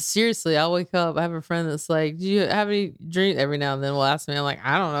 Yes, seriously. I'll wake up. I have a friend that's like, "Do you have any dreams?" Every now and then will ask me. I'm like,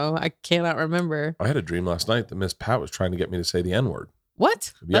 I don't know. I cannot remember. I had a dream last night that Miss Pat was trying to get me to say the N-word.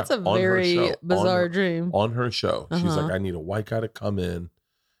 What? Yeah, that's a very bizarre dream. On her show. She's like, I need a white guy to come in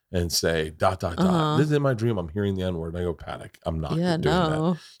and say ... This is in my dream. I'm hearing the N-word. And I go, Pat, I'm not doing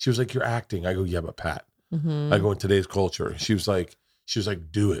that. She was like, you're acting. I go, yeah, but Pat. I go, in today's culture. She was like,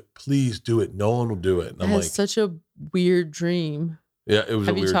 do it. Please do it. No one will do it. And I'm like, such a weird dream. Yeah, it was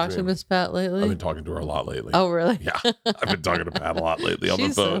a weird dream. Have you talked to Miss Pat lately? I've been talking to her a lot lately. Oh, really? Yeah. I've been talking to Pat a lot lately on the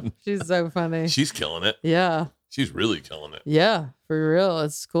phone. She's so funny. She's killing it. Yeah. She's really killing it. Yeah, for real.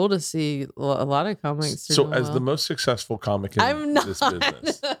 It's cool to see a lot of comics. So, as the most successful comic in this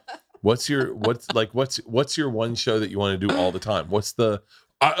business, what's your one show that you want to do all the time? What's the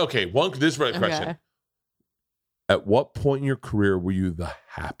this is the right question. At what point in your career were you the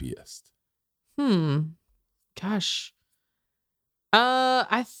happiest? Gosh.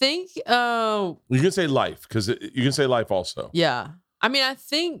 I think you can say life, because you can say life also. Yeah. I mean, I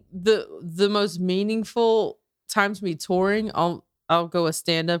think the most meaningful time to be touring, I'll go a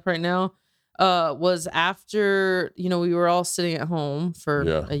stand-up right now, was after, we were all sitting at home for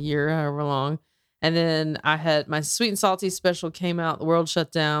a year, however long. And then I had my Sweet and Salty special came out, the world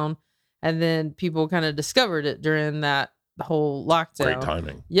shut down. And then people kind of discovered it during that whole lockdown. Great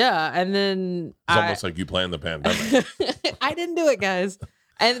timing. Yeah. And then it's almost like you planned the pandemic. I didn't do it, guys.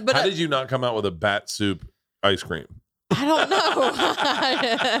 But how did you not come out with a bat soup ice cream? I don't know.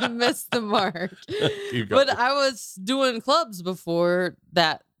 I missed the mark. But I was doing clubs before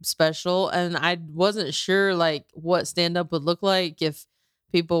that special, and I wasn't sure what stand-up would look like if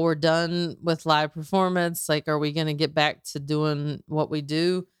people were done with live performance. Like, are we going to get back to doing what we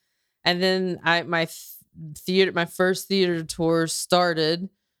do? And then my first theater tour started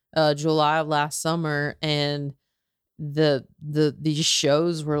July of last summer, and these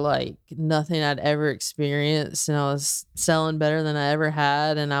shows were like nothing I'd ever experienced, and I was selling better than I ever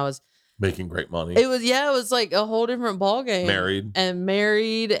had, and I was making great money. It was like a whole different ball game.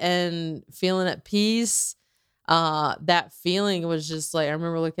 Married and feeling at peace. that feeling was just like, I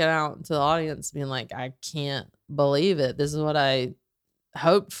remember looking out into the audience being like, I can't believe it. This is what I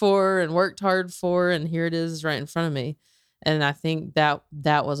hoped for and worked hard for, and here it is right in front of me. And I think that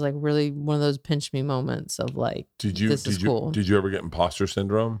was like really one of those pinch me moments of like, this is cool. Did you ever get imposter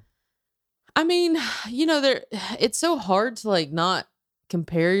syndrome? I mean, it's so hard to like not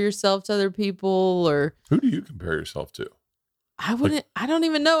compare yourself to other people. Or who do you compare yourself to? I don't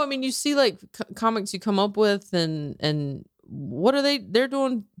even know. I mean, you see like comics you come up with, and what are they're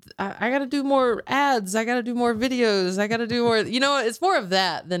doing? I got to do more ads. I got to do more videos. I got to do more, it's more of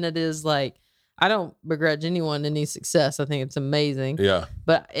that than it is like, I don't begrudge anyone any success. I think it's amazing. Yeah.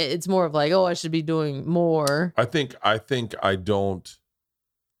 But it's more of like, oh, I should be doing more. I think I don't.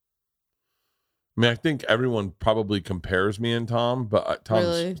 I mean, I think everyone probably compares me and Tom, but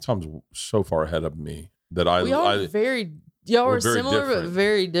Tom's so far ahead of me that y'all are very similar, different. But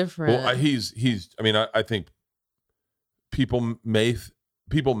very different. Well, he's. I mean, I think people may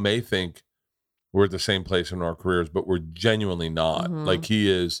think we're at the same place in our careers, but we're genuinely not. Mm-hmm. Like he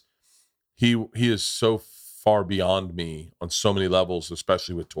is so far beyond me on so many levels,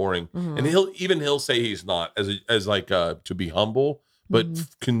 especially with touring. Mm-hmm. And he'll say he's not as like to be humble, but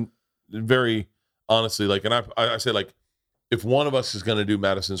can very honestly, like, and I say, like, if one of us is going to do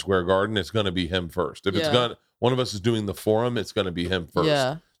Madison Square Garden, it's going to be him first. If one of us is doing the Forum, it's going to be him first.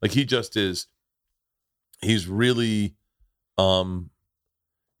 Yeah. Like he just is. He's really,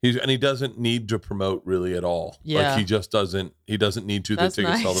 he doesn't need to promote really at all. Yeah. Like he just doesn't. He doesn't need to. The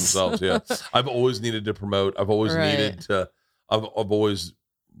tickets sell themselves. Yeah. I've always needed to promote. I've always needed to. I've always.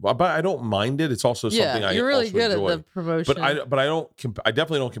 But I don't mind it. It's also something you're really also good enjoy. at the promotion. But I don't. I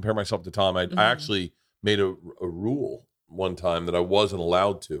definitely don't compare myself to Tom. I actually made a rule one time that I wasn't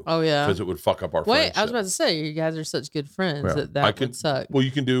allowed to. Oh yeah, because it would fuck up our friendship. I was about to say, you guys are such good friends that would suck. Well,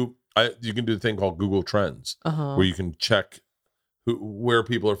 you can do the thing called Google Trends, where you can check where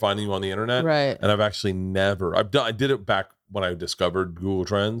people are finding you on the internet. Right. And I've actually never. I did it back when I discovered Google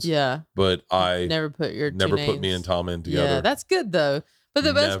Trends. Yeah. But I never put me and Tom in together. Yeah, that's good though. But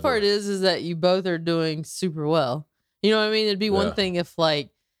the best part is that you both are doing super well. You know what I mean? It'd be one thing if like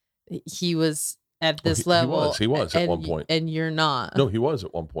he was at this level. He was at one point. And you're not. No, he was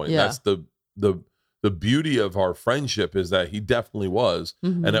at one point. Yeah. That's the beauty of our friendship is that he definitely was.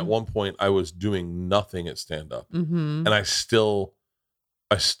 Mm-hmm. And at one point I was doing nothing at stand up. Mm-hmm. And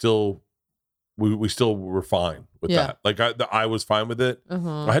we still were fine with that. Like I was fine with it.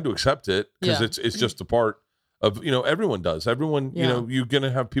 I had to accept it because it's just a part of, everyone does. Everyone, you're going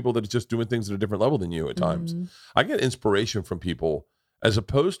to have people that are just doing things at a different level than you at times. I get inspiration from people as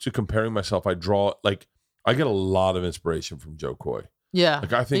opposed to comparing myself. I get a lot of inspiration from Joe Coy. Yeah.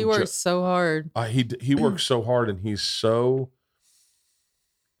 Like I think he works so hard. He works so hard, and his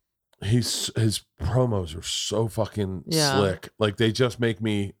promos are so fucking slick. Like they just make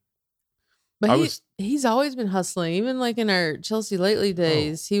me. But he's always been hustling. Even like in our Chelsea Lately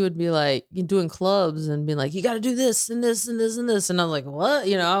days, he would be like doing clubs and being like, you got to do this and this and this and this. And I'm like, what?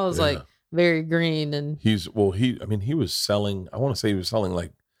 I was like very green. And he was selling, I want to say he was selling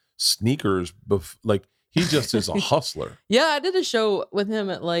like sneakers. Like he just is a hustler. Yeah. I did a show with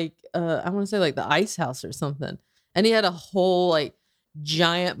him at like, I want to say like the Ice House or something. And he had a whole like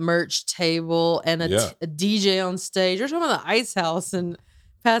giant merch table and a DJ on stage. We're talking about the Ice House and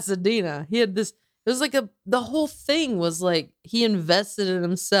Pasadena. He had this, it was like the whole thing was like he invested in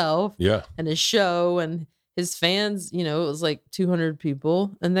himself and his show and his fans, it was like 200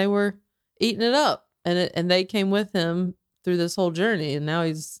 people and they were eating it up and they came with him through this whole journey and now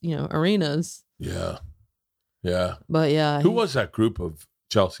he's, arenas. Yeah. But who was that group of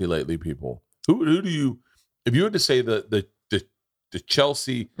Chelsea Lately people? Who do you, if you had to say the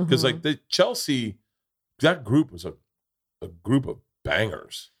Chelsea, because like the Chelsea, that group was a group of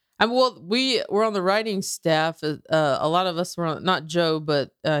bangers. Well, we were on the writing staff. A lot of us were on, not Joe,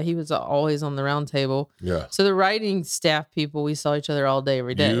 but he was always on the round table. Yeah. So the writing staff people, we saw each other all day,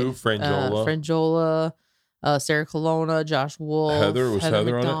 every day. You, Frangiola, Sarah Colonna, Josh Wolf, Heather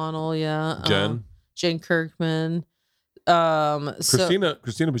McDonald, Jen Kirkman. Christina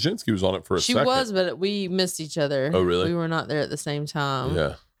Baczynski was on it for a second. She was, but we missed each other. Oh, really? We were not there at the same time.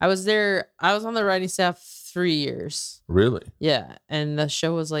 Yeah. I was on the writing staff 3 years. Really? Yeah. And the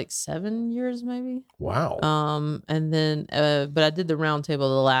show was like 7 years, maybe. Wow. And then, but I did the round table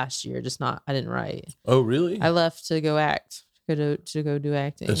the last year, I didn't write. Oh, really? I left to go act, to go do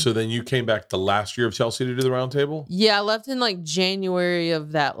acting. And so then you came back the last year of Chelsea to do the round table? Yeah. I left in like January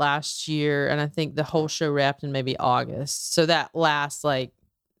of that last year. And I think the whole show wrapped in maybe August. So that last like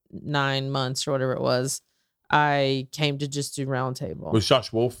 9 months or whatever it was, I came to just do Roundtable. Was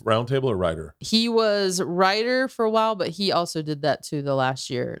Josh Wolf Roundtable or writer? He was writer for a while, but he also did that too the last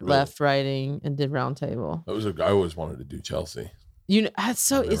year. Really? Left writing and did Roundtable. That was a guy I always wanted to do Chelsea. It's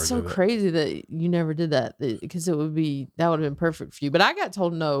so crazy that you never did that, because that would have been perfect for you. But I got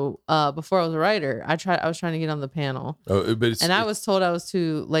told no before I was a writer. I was trying to get on the panel. I was told I was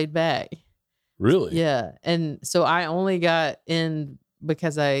too laid back. Really? Yeah. And so I only got in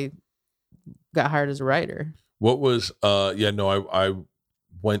because I got hired as a writer. What was I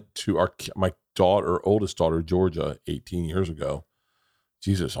went to my oldest daughter, Georgia, 18 years ago.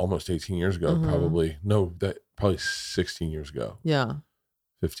 Jesus, almost 18 years ago, probably. No, probably 16 years ago. Yeah.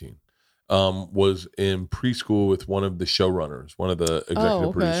 15. Was in preschool with one of the showrunners, one of the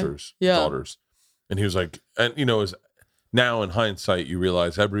executive producers' daughters. And he was like, and now in hindsight, you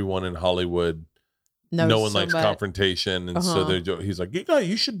realize everyone in Hollywood, no one likes confrontation. And so he's like,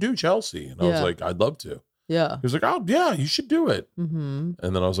 you should do Chelsea. And I was like, I'd love to. Yeah. He was like, oh, yeah, you should do it. And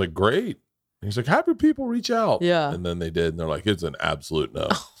then I was like, great. And he's like, have your people reach out. Yeah. And then they did. And they're like, it's an absolute no.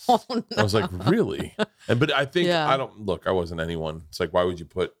 Oh, no. I was like, really? But I think, I wasn't anyone. It's like, why would you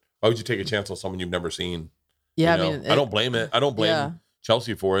take a chance on someone you've never seen? Yeah. I mean, I don't blame it. I don't blame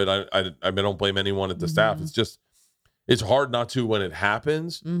Chelsea for it. I don't blame anyone at the staff. It's just, it's hard not to when it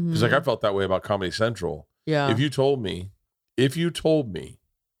happens. Because like I felt that way about Comedy Central. Yeah. If you told me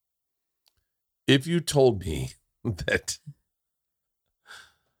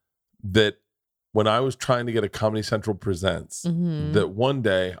that when I was trying to get a Comedy Central Presents, that one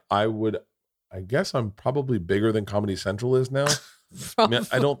day I guess I'm probably bigger than Comedy Central is now. I mean,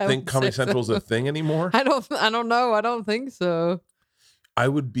 I don't think Comedy Central is a thing anymore. I don't know. I don't think so. I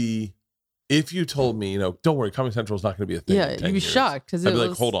would be, if you told me, don't worry, Comedy Central is not going to be a thing. Yeah, you'd be shocked because I'd be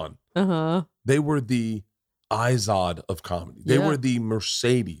like, hold on. They were the Izod of comedy. They were the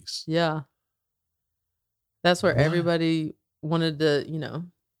Mercedes. Yeah. That's where everybody wanted to,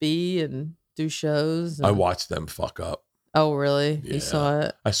 be and do shows. I watched them fuck up. Oh, really? Yeah. You saw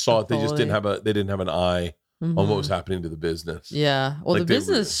it? I saw it. They just didn't have an eye on what was happening to the business. Yeah. Well, the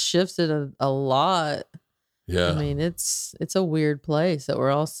business shifted a lot. Yeah. I mean, it's a weird place that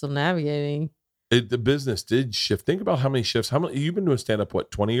we're all still navigating. The business did shift. Think about how many shifts. You've been doing stand up,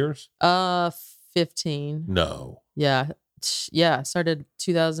 20 years? 15. No. Yeah. Yeah. Started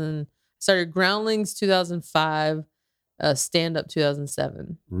Groundlings 2005, stand up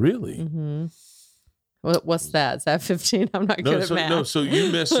 2007. Really? What's that? Is that 15? I'm not good at math. No, so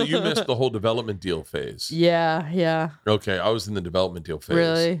you missed the whole development deal phase. Yeah. Okay, I was in the development deal phase.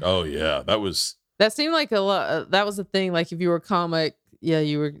 Really? Oh yeah, that seemed like a lot. That was the thing. Like if you were a comic,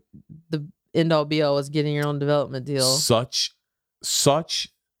 you were the end all be all was getting your own development deal. Such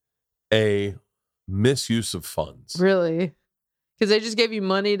a misuse of funds. Really? Because they just gave you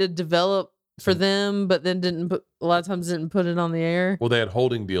money to develop for them, but then didn't put it on the air. Well, they had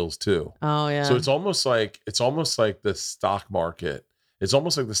holding deals too. Oh yeah. So it's almost like the stock market. It's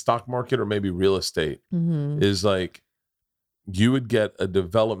almost like the stock market or maybe real estate is like you would get a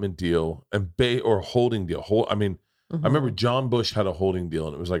development deal or a holding deal. I remember John Bush had a holding deal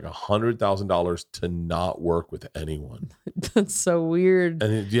and it was like $100,000 to not work with anyone. That's so weird.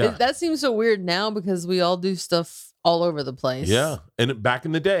 And that seems so weird now because we all do stuff all over the place. Yeah. And back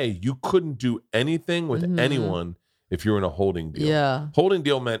in the day, you couldn't do anything with anyone if you were in a holding deal. Yeah. Holding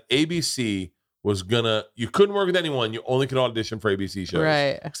deal meant ABC was you couldn't work with anyone. You only could audition for ABC shows.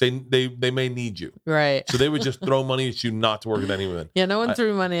 Right. They may need you. Right. So they would just throw money at you not to work with anyone. Yeah. No one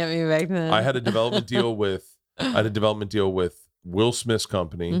threw money at me back then. I had a development deal with Will Smith's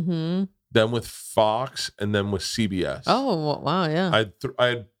company, then with Fox, and then with CBS. Oh, wow. Yeah.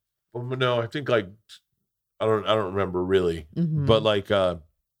 I think like, I don't remember really, but like, I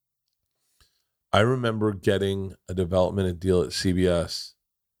remember getting a development deal at CBS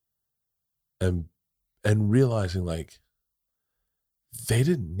and realizing like they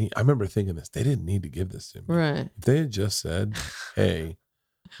didn't need, I remember thinking this, they didn't need to give this to me. Right. If they had just said, hey,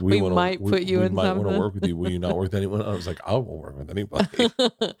 we might put you in something. We might want to work with you. Will you not work with anyone? I was like, I won't work with anybody.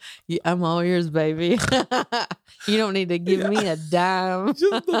 I'm all yours, baby. You don't need to give me a dime.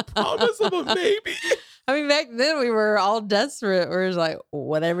 Just the promise of a maybe. I mean, back then we were all desperate. We were like,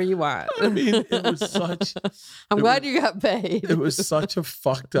 whatever you want. I mean, it was such. I'm glad you got paid. It was such a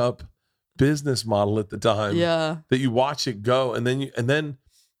fucked up business model at the time. Yeah. That you watch it go, and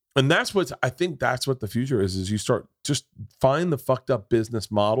that's I think that's what the future is you start just find the fucked up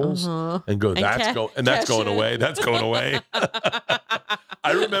business models and go, that's going away. That's going away.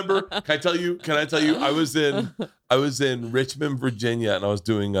 I remember, can I tell you, I was in Richmond, Virginia, and I was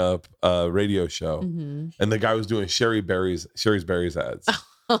doing a radio show and the guy was doing Sherry's Berries ads.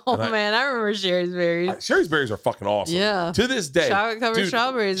 Oh man, I remember Sherry's berries. Sherry's berries are fucking awesome. Yeah. To this day. Chocolate covered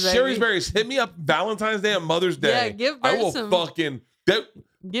strawberries, baby. Sherry's berries, hit me up Valentine's Day and Mother's Day. Yeah, give Bert I will some. fucking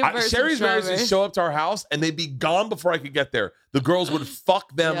Sherry's berries would show up to our house and they'd be gone before I could get there. The girls would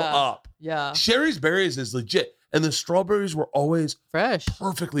fuck them up. Yeah. Sherry's berries is legit. And the strawberries were always fresh,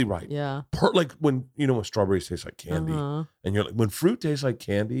 perfectly right. Yeah. Like when strawberries taste like candy. And you're like, when fruit tastes like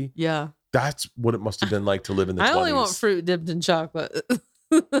candy. Yeah. That's what it must have been like to live in the 20s. I only want fruit dipped in chocolate.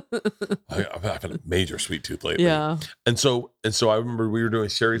 I've had a major sweet tooth lately. Yeah. And so I remember we were doing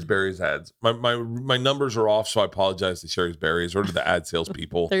Sherry's Berries ads. My numbers are off, so I apologize to Sherry's Berries or to the ad sales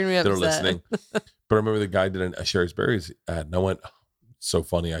people that are listening. But I remember the guy did a Sherry's Berries ad, and I went, so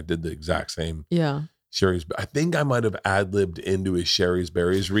funny. I did the exact same. Yeah. Sherry's. I think I might have ad-libbed into his Sherry's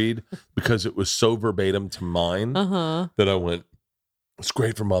Berries read because it was so verbatim to mine that I went, it's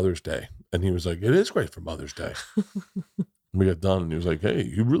great for Mother's Day. And he was like, it is great for Mother's Day. We got done and he was like, hey,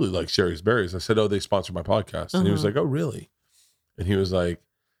 you really like Sherry's Berries. I said, oh, they sponsor my podcast. And he was like, oh, really? And he was like,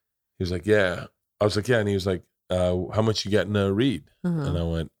 yeah. I was like, yeah. And he was like, how much you getting a read? And I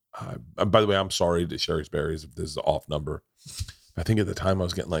went, by the way, I'm sorry to Sherry's Berries if this is an off number. I think at the time I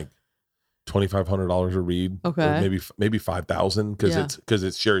was getting like $2,500 a read. Okay. Or maybe 5,000 because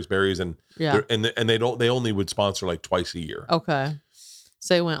it's Sherry's Berries and they only would sponsor like twice a year. Okay.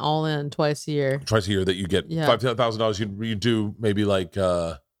 So they went all in twice a year. Twice a year that you get $5,000. You do maybe like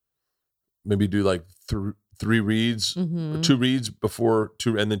three reads, 2 reads before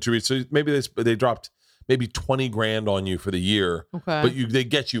 2, and then 2 reads. So maybe they dropped maybe $20,000 on you for the year. Okay, but they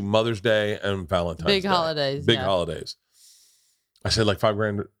get you Mother's Day and Valentine's Day. Big holidays. I said like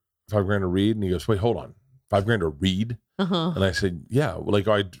 $5,000 a read, and he goes, wait, hold on, $5,000 a read? And I said, yeah, like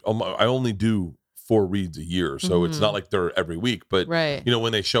I only do 4 reads a year, so it's not like they're every week, but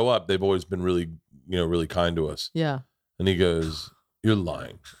when they show up, they've always been really really kind to us. Yeah. And he goes, you're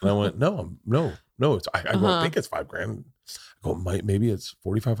lying. And I went, no, it's I don't think it's $5,000. I go, maybe it's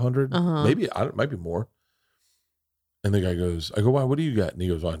 4,500. Maybe it might be more. And the guy goes, I go, why? What do you get? And he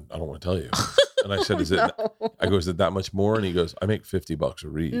goes, I don't want to tell you. And I said, is it that much more? And he goes, I make $50 a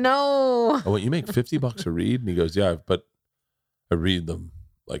read. No. I went, you make $50 a read? And he goes, yeah, but I read them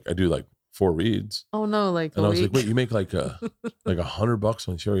like I do like 4 reads. Oh no, like and I was like, wait, you make like $100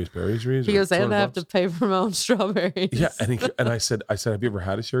 on Sherry's Berries reads? He goes, and I have to pay for my own strawberries. Yeah, and I said, have you ever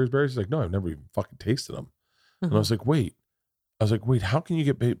had a Sherry's Berries? He's like, no, I've never even fucking tasted them. And I was like, wait, how can you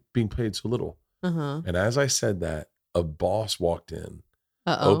get being paid so little? And as I said that, a boss walked in,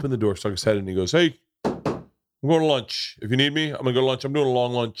 opened the door, stuck his head in, and he goes, hey, I'm going to lunch. If you need me, I'm gonna go to lunch. I'm doing a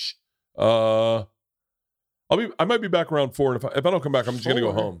long lunch. I might be back around 4, and if I don't come back, I'm just gonna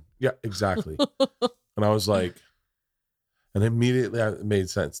go home. Yeah, exactly. And I was like, and immediately it made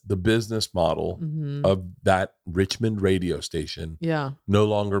sense. The business model of that Richmond radio station, no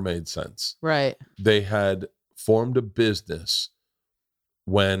longer made sense. Right. They had formed a business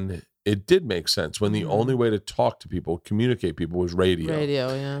when it did make sense. When the only way to talk to people, communicate people, was radio.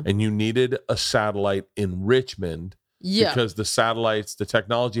 Radio, yeah. And you needed a satellite in Richmond, because the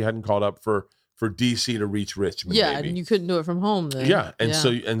technology hadn't caught up for DC to reach Richmond. Yeah, maybe. And you couldn't do it from home then. Yeah,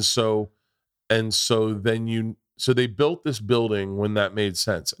 so they built this building when that made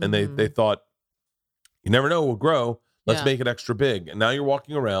sense, and they thought, you never know, we'll grow. Let's make it extra big. And now you're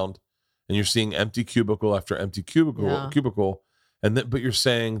walking around, and you're seeing empty cubicle after empty cubicle, but you're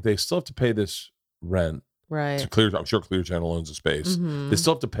saying they still have to pay this rent. Right. I'm sure Clear Channel owns the space. They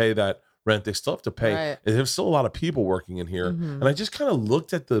still have to pay that rent. They still have to pay. Right. There's still a lot of people working in here. And I just kind of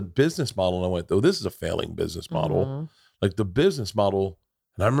looked at the business model and I went, oh, this is a failing business model. Like the business model.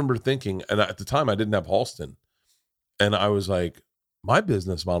 And I remember thinking, and at the time I didn't have Halston. And I was like, my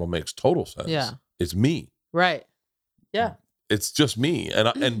business model makes total sense. Yeah. It's me. Right. Yeah. It's just me.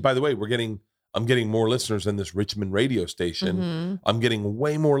 And by the way, I'm getting more listeners in this Richmond radio station. I'm getting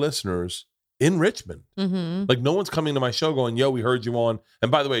way more listeners in Richmond. Like no one's coming to my show going, yo, we heard you on.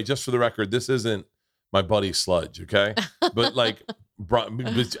 And by the way, just for the record, this isn't my buddy Sludge, okay? But like,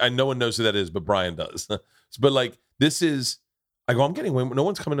 no one knows who that is, but Brian does. But like, I'm getting, no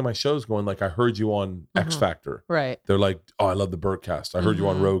one's coming to my shows going like, I heard you on X Factor. Right. They're like, oh, I love the Burtcast. I heard you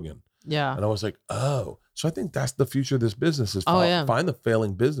on Rogan. Yeah. And I was like, oh. So I think that's the future of this business is find the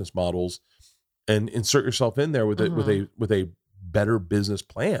failing business models and insert yourself in there with a better business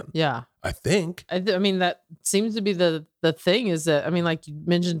plan. Yeah. I think. I mean, that seems to be the thing is that, I mean, like you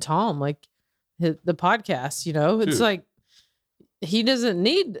mentioned Tom, like the podcast, it's like he doesn't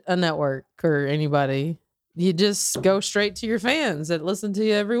need a network or anybody. You just go straight to your fans that listen to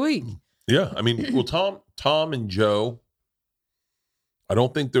you every week. Yeah. I mean, well, Tom and Joe, I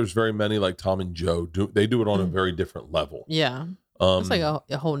don't think there's very many like Tom and Joe. They do it on a very different level. Yeah. It's like a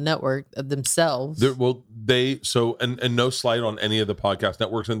whole network of themselves. And no slight on any of the podcast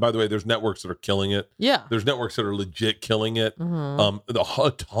networks. And by the way, there's networks that are killing it. Yeah. There's networks that are legit killing it. A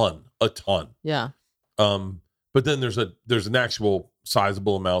ton. Yeah. But then there's an actual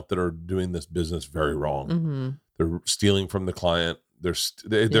sizable amount that are doing this business very wrong. They're stealing from the client. They're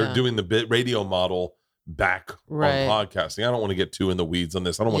doing the radio model back on podcasting. I don't want to get too in the weeds on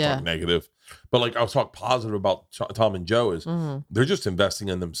this. I don't want to talk negative, but like I was talking positive about Tom and Joe is they're just investing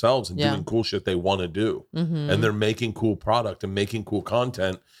in themselves and doing cool shit they want to do, and they're making cool product and making cool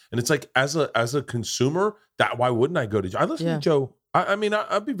content. And it's like as a consumer, that why wouldn't I go to Joe? I listen to Joe. I mean,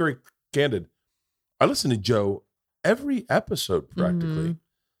 I'll be very candid. I listen to Joe every episode practically.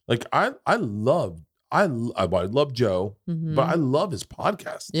 Like I love Joe, but I love his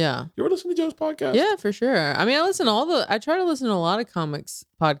podcast. Yeah. You ever listen to Joe's podcast? Yeah, for sure. I mean, I try to listen to a lot of comics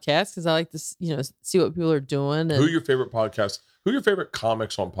podcasts because I like to, see what people are doing. And who are your favorite podcasts? Who are your favorite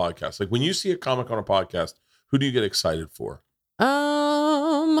comics on podcasts? Like when you see a comic on a podcast, who do you get excited for?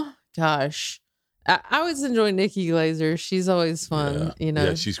 Gosh. I always enjoy Nikki Glazer. She's always fun,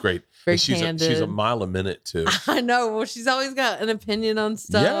 Yeah, she's great. Very she's candid. She's a mile a minute too. I know. Well, she's always got an opinion on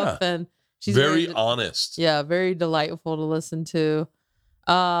stuff, and she's very honest. Yeah, very delightful to listen to.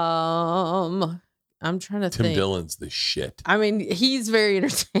 I'm trying to think. Tim Dillon's the shit. I mean, he's very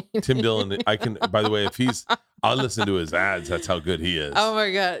entertaining. Tim Dillon, I can. By the way, I'll listen to his ads. That's how good he is. Oh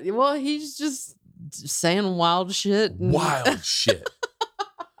my god. Well, he's just saying wild shit. Wild shit.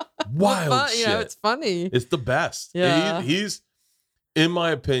 Wild shit. It's funny. It's the best. Yeah. He's, in my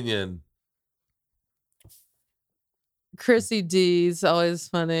opinion, Chrissy D's always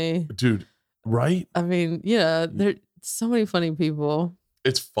funny. Dude, right? I mean, there's so many funny people.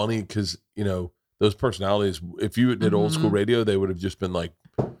 It's funny because, those personalities, if you did old school radio, they would have just been like,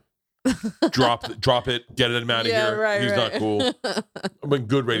 drop it, get him out of here. Right, He's right. not cool. I mean,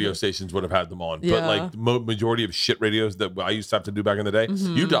 good radio stations would have had them on. But like the majority of shit radios that I used to have to do back in the day,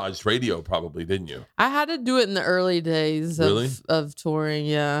 you dodged radio probably, didn't you? I had to do it in the early days of touring,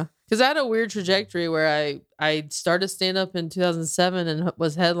 yeah. Because I had a weird trajectory where I started stand-up in 2007 and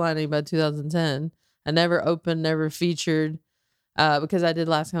was headlining by 2010. I never opened, never featured. Because I did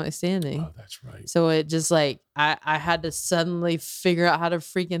Last Comic Standing. Oh, that's right. So it just like I had to suddenly figure out how to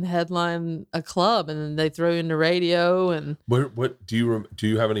freaking headline a club, and then they throw you into radio. And what do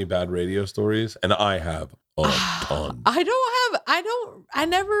you have any bad radio stories? And I have a ton. I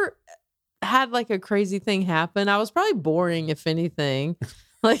never had like a crazy thing happen. I was probably boring, if anything.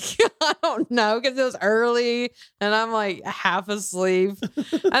 Like, I don't know, because it was early and I'm like half asleep.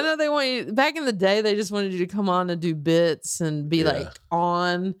 I know they want you, back in the day, they just wanted you to come on and do bits and be like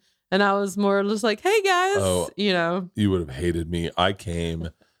on. And I was more just like, hey guys, You would have hated me. I came.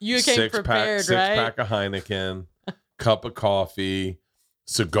 You came prepared, right? 6-pack of Heineken, cup of coffee,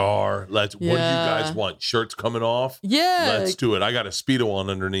 cigar. What do you guys want? Shirts coming off? Yeah. Let's do it. I got a Speedo on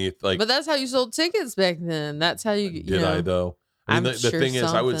underneath. Like, but that's how you sold tickets back then. That's how you did. I though? I mean, the thing is,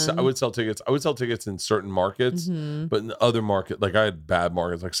 I would sell tickets. I would sell tickets in certain markets, but in the other market, like I had bad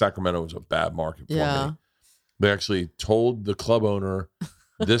markets. Like Sacramento was a bad market for me. They actually told the club owner,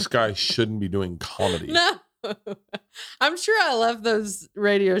 "This guy shouldn't be doing comedy." No, I'm sure I left those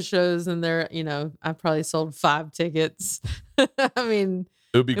radio shows, and I probably sold 5 tickets. I mean,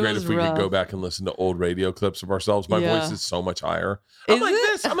 it would be great if we could go back and listen to old radio clips of ourselves. My voice is so much higher. I'm like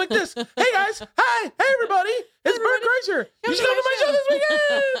this. Hey guys. Hi. Hey everybody. It's Bert Kreischer. You should come to my show this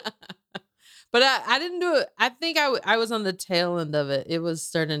weekend. But I didn't do it. I think I was on the tail end of it. It was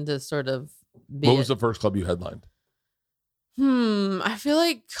starting to sort of be. What was the first club you headlined? I feel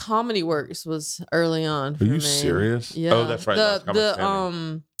like Comedy Works was early on for me. Are you serious? Yeah. Oh, that's right.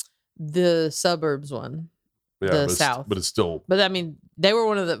 The suburbs one. Yeah, South. But it's still. But I mean, they were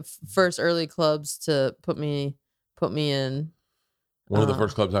one of the first early clubs to put me in. One of the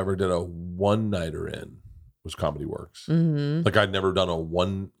first clubs I ever did a one-nighter in was Comedy Works. Like I'd never done a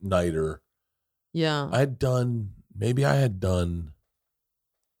one-nighter. Yeah. I had done.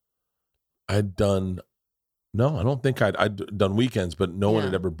 No, I don't think I'd done weekends, but no one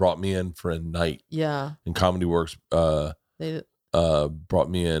had ever brought me in for a night. Yeah. And Comedy Works they brought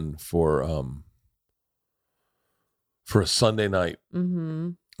me in for a Sunday night.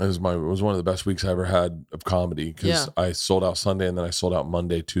 It was one of the best weeks I ever had of comedy because I sold out Sunday and then I sold out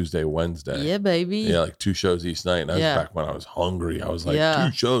Monday, Tuesday, Wednesday. Yeah, baby. Yeah, like 2 shows each night. And I was back when I was hungry. I was like,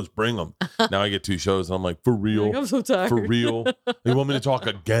 2 shows, bring them. Now I get 2 shows and I'm like, for real? Like, I'm so tired. For real? You want me to talk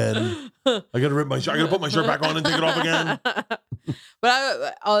again? I gotta put my shirt back on and take it off again.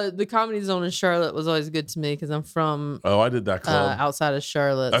 But the Comedy Zone in Charlotte was always good to me because I'm from Oh, I did that club. outside of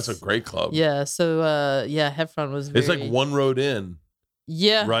Charlotte. That's a great club. Yeah. So Heffron was. It's like one road in.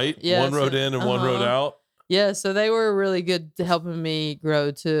 Yeah. Right. Yeah, one road in and one road out. Yeah. So they were really good to helping me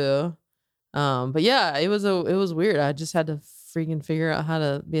grow too. But yeah, it was weird. I just had to freaking figure out how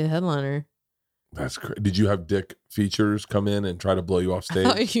to be a headliner. That's great. Did you have dick features come in and try to blow you off stage? I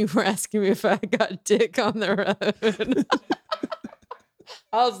thought you were asking me if I got dick on the road.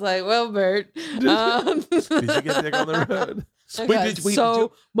 I was like, well, Bert. Did you get dick on the road?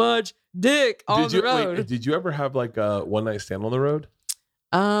 Much dick on the road. Did you ever have like a one night stand on the road?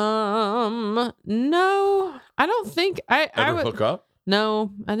 No, I don't think I would hook up.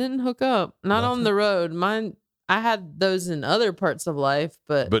 No, I didn't hook up. Not on the road. Mine, I had those in other parts of life,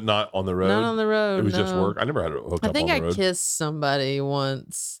 but not on the road. Not on the road. It was just work. I never had a hook up. I think on the road. I kissed somebody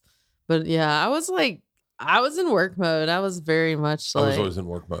once, but yeah, I was in work mode. I was very much like. I was always in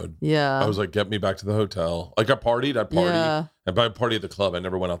work mode. Yeah. I was like, get me back to the hotel. Like I partied. Yeah. And by party at the club, I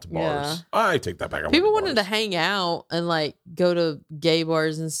never went out to bars. Yeah. I take that back. People wanted to hang out and like go to gay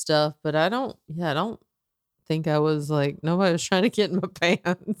bars and stuff, but I don't think I was like, nobody was trying to get in my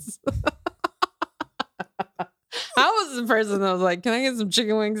pants. I was the person that was like, can I get some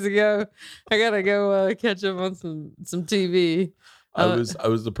chicken wings to go? I gotta go catch up on some TV. I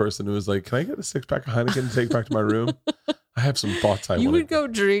was the person who was like, can I get a 6-pack of Heineken to take back to my room? I have some thoughts. You would go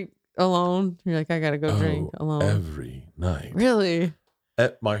drink alone. You're like, I gotta go drink alone every night. Really?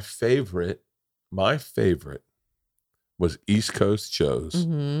 My favorite was East Coast shows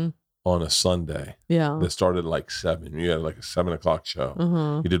on a Sunday. Yeah, that started at like 7. You had like a 7 o'clock show.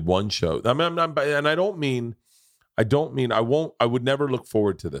 Uh-huh. You did one show. I mean, I'm not, and I don't mean I would never look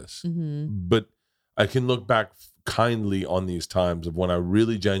forward to this, but I can look back kindly on these times of when I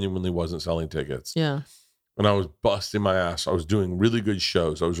really genuinely wasn't selling tickets. Yeah. And I was busting my ass. I was doing really good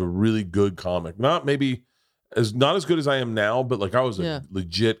shows. I was a really good comic. Not as good as I am now, but like I was a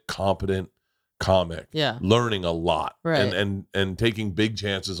legit competent comic. Yeah. Learning a lot. Right. And taking big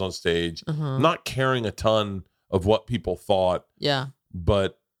chances on stage. Uh-huh. Not caring a ton of what people thought. Yeah.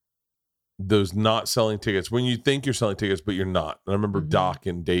 But those not selling tickets, when you think you're selling tickets, but you're not. And I remember Doc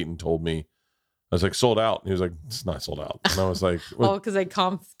in Dayton told me, I was like, sold out. And he was like, it's not sold out. And I was like, oh, because they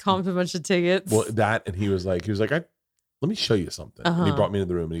comped a bunch of tickets. Well, that, and he was like, let me show you something. And he brought me into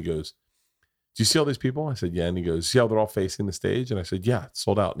the room and he goes, do you see all these people? I said, yeah. And he goes, see how they're all facing the stage? And I said, yeah, it's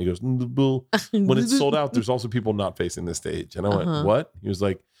sold out. And he goes, when it's sold out, there's also people not facing the stage. And I went, what? He was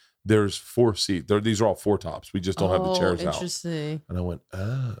like, there's 4 seats. These are all 4 tops. We just don't have the chairs out. Interesting. And I went,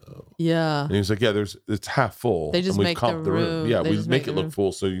 oh. Yeah. And he was like, yeah, it's half full. They just make the room. Yeah, we just make it look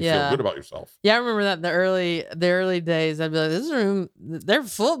full so you feel good about yourself. Yeah, I remember that in the early days. I'd be like, this room, they're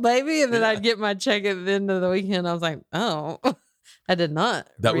full, baby. And then I'd get my check at the end of the weekend. I was like, oh. I did not.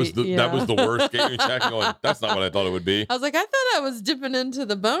 That was the worst. Getting your check going, that's not what I thought it would be. I was like, I thought I was dipping into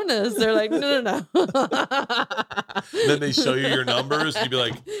the bonus. They're like, no. Then they show you your numbers. You'd be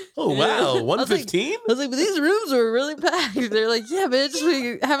like, oh, wow, 115? I was like, but these rooms were really packed. They're like, yeah, bitch,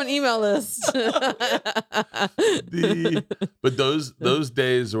 we have an email list. But those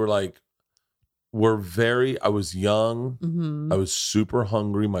days were like, I was young. I was super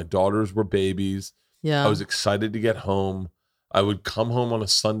hungry. My daughters were babies. Yeah. I was excited to get home. I would come home on a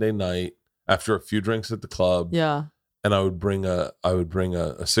Sunday night after a few drinks at the club. Yeah. And I would bring a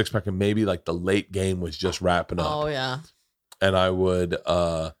 6-pack, and maybe like the late game was just wrapping up. Oh yeah. And I would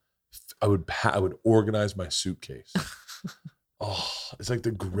organize my suitcase. Oh, it's like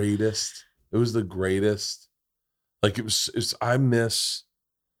the greatest. It was the greatest. Like I don't miss,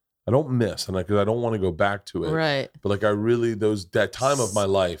 and because I don't want to go back to it. Right. But like that time of my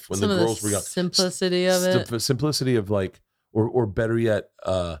life when the girls were young. Simplicity of it. Simplicity of like, or better yet,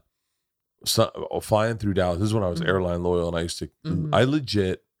 flying through Dallas. This is when I was airline loyal, and I used to, I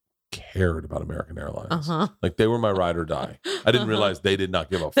legit cared about American Airlines. Like they were my ride or die. I didn't realize they did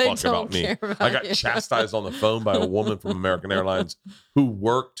not give a fuck about me. I got chastised on the phone by a woman from American Airlines who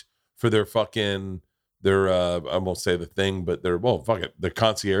worked for their I won't say the thing, but the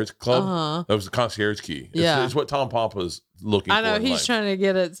concierge club. That was the concierge key. It's what Tom Pompa's looking for. I know, he's trying to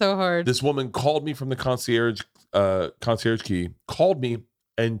get it so hard. This woman called me from the concierge key, called me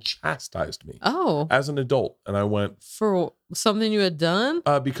and chastised me. Oh. As an adult. And I went, for something you had done?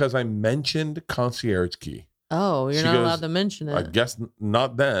 Because I mentioned concierge key. Oh, you're not allowed to mention it. I guess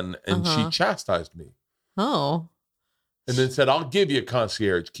not then. And she chastised me. Oh. And then said, I'll give you a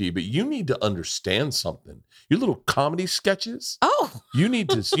concierge key, but you need to understand something. Your little comedy sketches. Oh. You need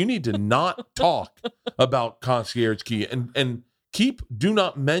to not talk about concierge key and do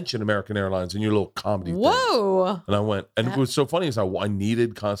not mention American Airlines in your little comedy thing. Whoa. And I went, and it was so funny is I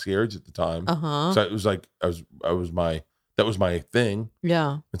needed concierge at the time. So it was like, that was my thing.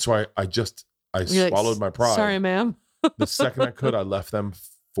 Yeah. And so I swallowed my pride. Sorry, ma'am. The second I could, I left them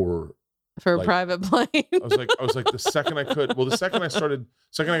for a private plane. I was like, the second I could, well, the second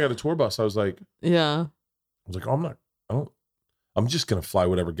I got a tour bus, I was like, yeah. I'm just going to fly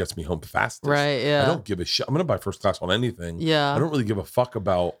whatever gets me home fastest. Right. Yeah. I don't give a shit. I'm going to buy first class on anything. Yeah. I don't really give a fuck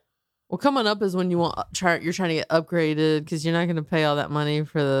about. Well, coming up is when you're trying to get upgraded because you're not going to pay all that money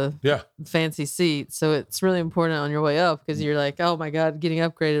for the fancy seat. So it's really important on your way up because you're like, oh my God, getting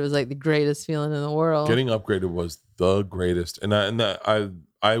upgraded was like the greatest feeling in the world. Getting upgraded was the greatest. And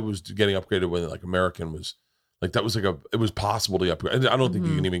I was getting upgraded when like American was like, that was like it was possible to upgrade. I don't think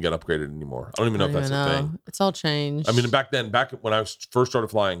you can even get upgraded anymore. I don't even know if that's a thing. It's all changed. I mean, back when I first started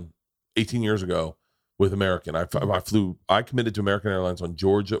flying 18 years ago with American, I committed to American Airlines on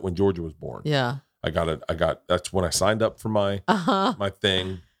Georgia when Georgia was born. Yeah. That's when I signed up for my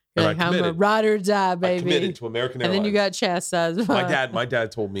thing. And like, I'm a ride or die, baby. I committed to American Airlines. And then you got chastised. My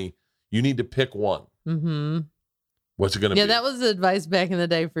dad told me, you need to pick one. Mm-hmm. What's it going to be? Yeah, that was the advice back in the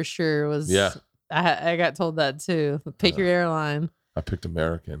day for sure. I got told that too. Pick your airline. I picked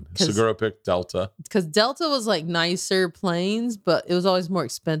American. Segura picked Delta. Because Delta was like nicer planes, but it was always more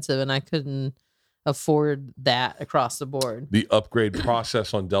expensive and I couldn't afford that across the board. The upgrade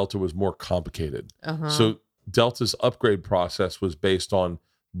process on Delta was more complicated. So Delta's upgrade process was based on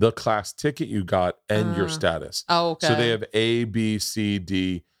the class ticket you got and your status. Oh, okay. So they have A, B, C,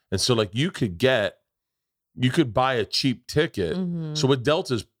 D. And so like you could buy a cheap ticket. So what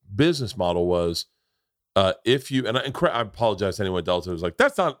Delta's business model was, if you, and I apologize to anyone at Delta was like,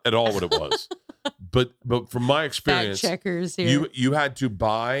 that's not at all what it was. but from my experience, fact checkers here. You had to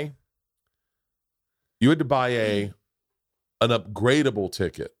buy an upgradable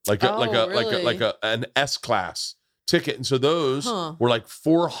ticket, like an S class ticket, and so those were like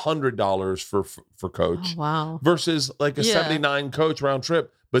 $400 for coach. Oh, wow. Versus like a 79 coach round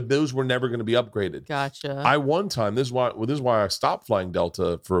trip, but those were never going to be upgraded. Gotcha. One time, this is why I stopped flying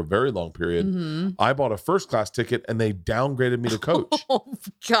Delta for a very long period. I bought a first class ticket and they downgraded me to coach. Oh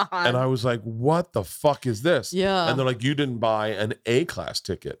God. And I was like, what the fuck is this? Yeah. And they're like, you didn't buy an A class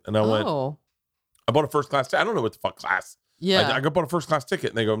ticket. And I went, I bought a first class ticket. I don't know what the fuck class. Yeah. I bought a first class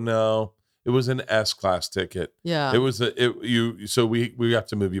ticket and they go, no, it was an S class ticket. Yeah. It was so we have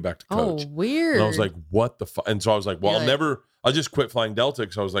to move you back to coach. Oh, weird. And I was like, what the fuck? And so I was like, well, I'll just quit flying Delta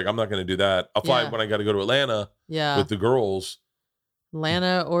because I was like, I'm not going to do that. I'll fly when I got to go to Atlanta with the girls.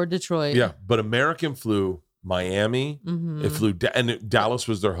 Atlanta or Detroit. Yeah. But American flew Miami. It flew, Dallas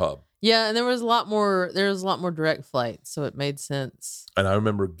was their hub. Yeah. And there was a lot more direct flights. So it made sense. And I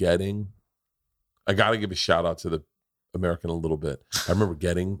remember I got to give a shout out to the American a little bit. I remember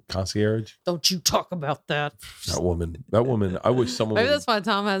getting concierge. Don't you talk about that. That woman, I wish someone Maybe that's why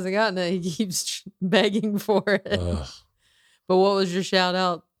Tom hasn't gotten it. He keeps begging for it. But what was your shout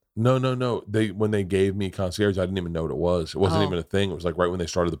out? No. When they gave me concierge, I didn't even know what it was. It wasn't even a thing. It was like right when they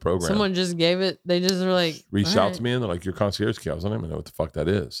started the program. Someone just gave it. They just were like, reached out to me and they're like, your concierge key. I don't even know what the fuck that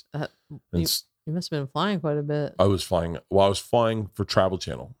is. You must have been flying quite a bit. I was flying for Travel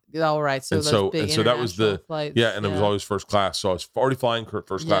Channel. All right. So that was the flights. Yeah, and it was always first class. So I was already flying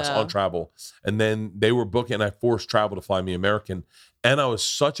first class on Travel. And then they were booking, and I forced Travel to fly me American. And I was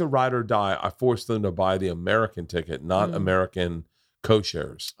such a ride or die, I forced them to buy the American ticket, not American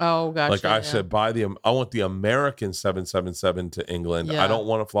co-shares. Oh, gotcha. Like I said, I want the American 777 to England. I don't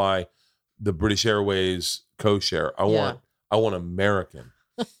want to fly the British Airways co-share. I want American.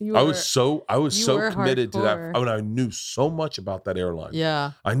 I was so committed to that. I mean, I knew so much about that airline.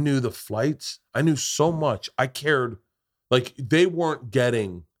 Yeah. I knew the flights. I knew so much. I cared. Like they weren't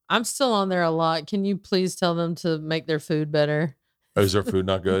getting. I'm still on there a lot. Can you please tell them to make their food better? Oh, is their food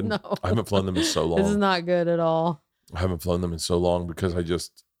not good? No. I haven't flown them in so long. This is not good at all. I haven't flown them in so long because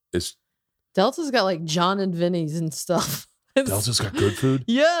Delta's got like John and Vinny's and stuff. Delta's got good food?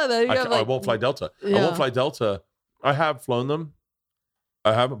 Yeah. I won't fly Delta. Yeah. I won't fly Delta. I have flown them.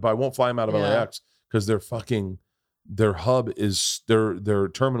 I haven't, but I won't fly them out of LAX because their hub is their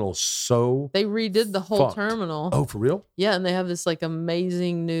terminal. So they redid the whole terminal. Oh, for real? Yeah, and they have this like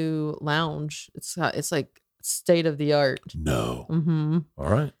amazing new lounge. It's like state of the art. No. All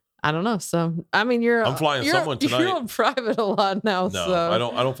right. I don't know. So I mean, I'm flying someone tonight. You're on private a lot now. No, so. I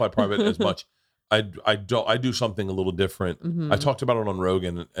don't fly private as much. I do something a little different. I talked about it on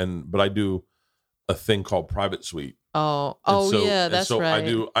Rogan, but I do a thing called private suite. That's right. I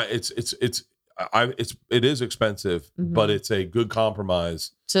do. it is expensive, but it's a good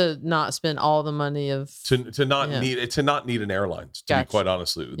compromise to not spend all the money of to not need an airline, to be quite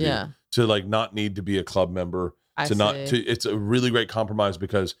honestly with you. To like not need to be a club member, it's a really great compromise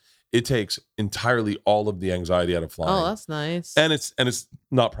because it takes entirely all of the anxiety out of flying. Oh, that's nice. And it's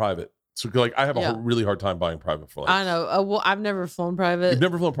not private. So like I have a really hard time buying private flights. I know. Well, I've never flown private. You've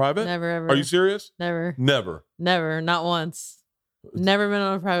never flown private? Never ever. Are you serious? Never. Not once. Never been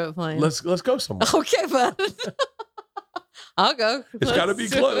on a private plane. Let's go somewhere. Okay, but I'll go. It's got to be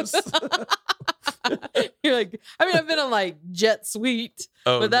close. You're like, I mean, I've been on like Jet Suite,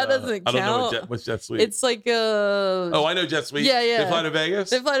 but that doesn't count. I don't know what's Jet Suite. It's like Oh, I know Jet Suite. Yeah. They fly to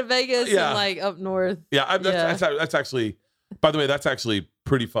Vegas. And like up north. Yeah, that's actually. By the way, that's actually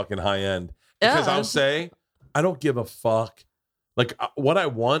pretty fucking high end. Because I'll say, I don't give a fuck. Like what I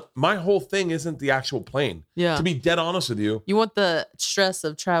want, my whole thing isn't the actual plane. Yeah. To be dead honest with you, you want the stress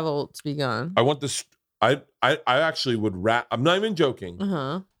of travel to be gone. I want this. I actually would. I'm not even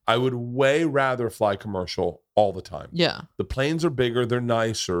joking. I would way rather fly commercial all the time. Yeah. The planes are bigger. They're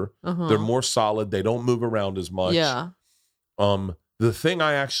nicer. They're more solid. They don't move around as much. Yeah. The thing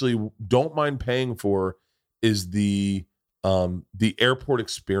I actually don't mind paying for is the airport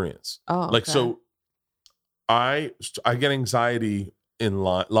experience. Oh, like so. I get anxiety in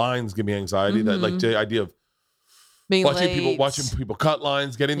lines. Give me anxiety. That like the idea of being watching people cut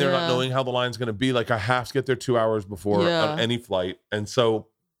lines, getting there not knowing how the line's going to be. Like I have to get there 2 hours before on any flight, and so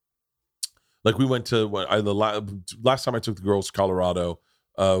like we went to the last time I took the girls to Colorado.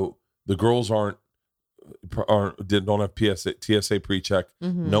 The girls don't have TSA pre-check.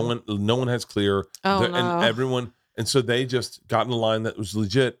 No one has clear. And everyone. And so they just got in a line that was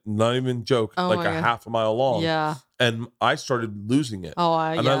legit, not even joke, like a half a mile long. Yeah. And I started losing it.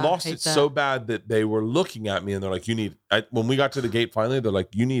 I lost it so bad that they were looking at me and they're like, when we got to the gate finally, they're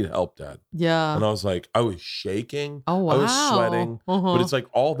like, you need help, Dad. Yeah. And I was like, I was shaking. Oh, wow. I was sweating. But it's like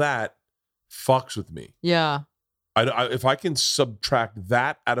all that fucks with me. Yeah. If I can subtract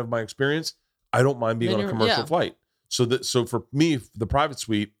that out of my experience, I don't mind being on a commercial flight. So for me, the private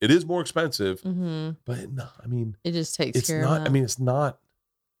suite, it is more expensive, but no, I mean, it just takes care of that. I mean, it's not.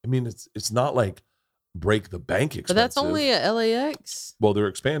 I mean, it's not like break the bank expensive. But that's only at LAX. Well, they're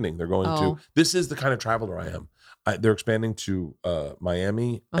expanding. They're going to. This is the kind of traveler I am. They're expanding to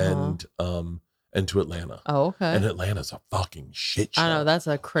Miami and to Atlanta. Oh, okay. And Atlanta's a fucking shit show. I know, that's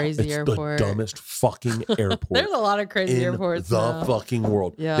a crazy airport. The dumbest fucking airport. There's a lot of crazy airports in the fucking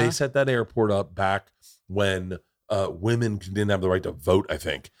world. Yeah. They set that airport up back when women didn't have the right to vote, I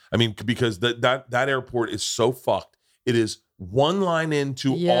think. I mean, because that airport is so fucked. It is one line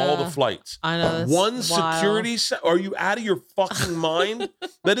into all the flights. I know. One security are you out of your fucking mind?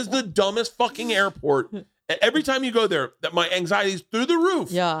 That is the dumbest fucking airport. Every time you go there, that my anxiety is through the roof.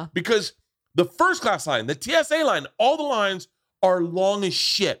 Yeah. Because the first class line, the TSA line, all the lines are long as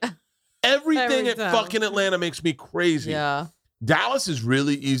shit. Everything at fucking Atlanta makes me crazy. Yeah. Dallas is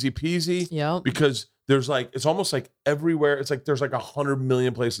really easy peasy. Yeah. Because there's like, it's almost like everywhere. It's like there's like 100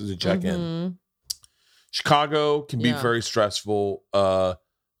 million places to check in. Chicago can be very stressful. Fuck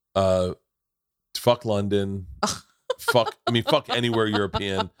London. Fuck anywhere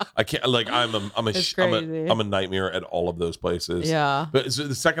European. I can't, like, I'm a nightmare at all of those places. Yeah. But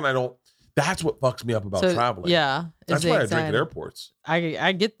the second that's what fucks me up about traveling. Yeah. That's why I drink at airports.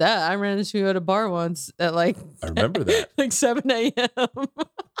 I get that. I ran into you at a bar once at like, I remember that. like 7 a.m.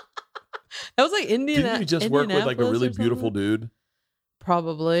 That was like Indiana. Didn't you just work with like a really beautiful dude?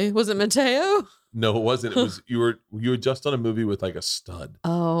 Probably. Was it Mateo? No, it wasn't. It was you were just on a movie with like a stud.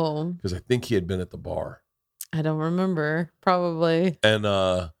 Oh. Because I think he had been at the bar. I don't remember. Probably. And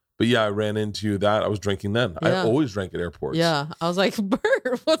but yeah, I ran into that. I was drinking then. I always drank at airports. Yeah. I was like,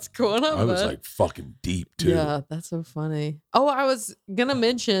 Bert, what's going on? I was like fucking deep too. Yeah, that's so funny. Oh, I was gonna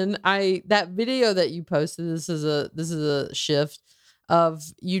mention that video that you posted. This is a shift of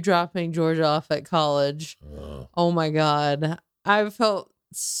you dropping Georgia off at college. Oh my God. I felt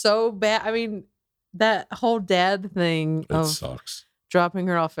so bad. I mean, that whole dad thing of sucks. Dropping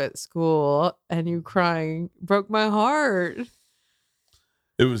her off at school and you crying broke my heart.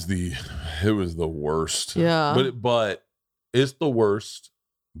 It was the worst. Yeah. But it's the worst,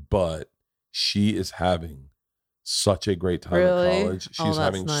 but she is having such a great time at college. She's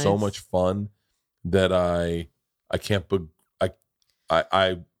having so much fun that I can't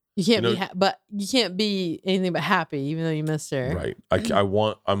you can't but you can't be anything but happy, even though you missed her. Right.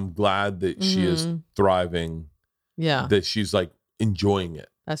 I'm glad that she is thriving. Yeah. That she's like enjoying it.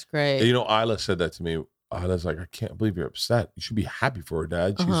 That's great. And, Isla said that to me. Isla's like, I can't believe you're upset. You should be happy for her,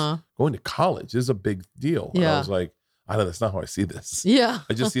 Dad. She's going to college. This is a big deal. Yeah. And I was like, I know that's not how I see this. Yeah.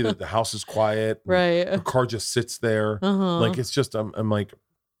 I just see that the house is quiet. Right. The car just sits there. Like it's just I'm like,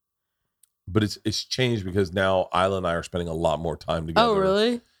 but it's changed because now Isla and I are spending a lot more time together. Oh,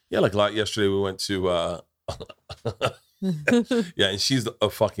 really? Yeah, like yesterday we went to yeah, and she's a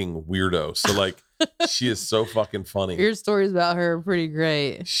fucking weirdo. So like she is so fucking funny. Your stories about her are pretty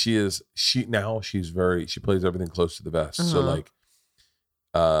great. She's very, she plays everything close to the vest. So like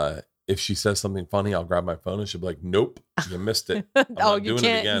if she says something funny, I'll grab my phone and she'll be like, nope, you missed it. I'm not doing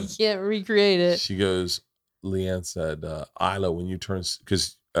it again. You can't recreate it. She goes, Leanne said, Isla, when you turn,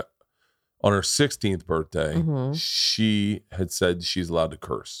 because on her 16th birthday, she had said she's allowed to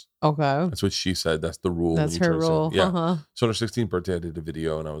curse. Okay. That's what she said. That's the rule. That's her rule. Yeah. So on her 16th birthday, I did a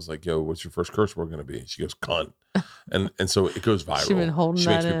video and I was like, yo, what's your first curse word going to be? She goes, cunt. And so it goes viral. She's been holding she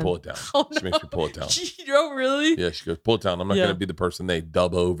that makes in. me pull it down. Oh, she makes me pull it down. Oh, really? Yeah. She goes, pull it down. I'm not going to be the person they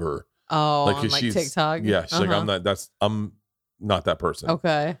dub over. Oh, like TikTok. Yeah. She's like, I'm not that person.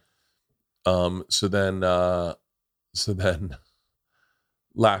 Okay. So then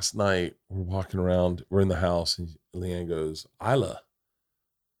last night we're walking around, we're in the house, and Leanne goes, Isla,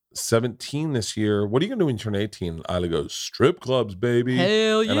 17 this year. What are you gonna do when you turn 18? Isla goes, strip clubs, baby.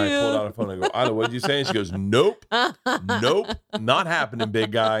 Hell yeah. And I pulled out a phone. I go, Isla, what did you say? And she goes, nope, not happening,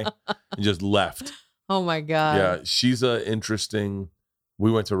 big guy. And just left. Oh my God. Yeah, she's a interesting.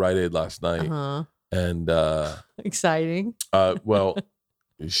 We went to Rite Aid last night, and exciting. Well,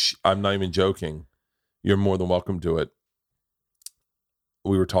 I'm not even joking. You're more than welcome to it.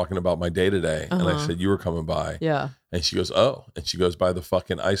 We were talking about my day today, and I said you were coming by. Yeah. And she goes, oh, and she goes by the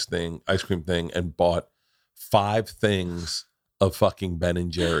fucking ice cream thing, and bought 5 things of fucking Ben and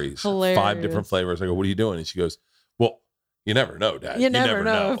Jerry's. Hilarious. 5 different flavors. I go, what are you doing? And she goes, well, you never know, Dad. You never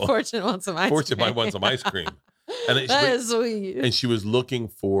know. Fortune wants some ice cream. Fortune might want some ice cream. And that is sweet. And she was looking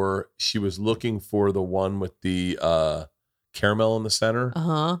for the one with the caramel in the center.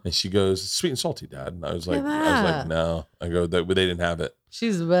 And she goes, sweet and salty, Dad. And I was like, no. I go, they didn't have it.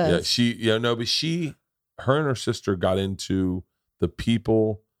 She's the best. Yeah, but her and her sister got into the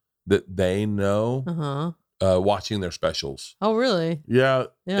people that they know watching their specials. Oh, really? Yeah.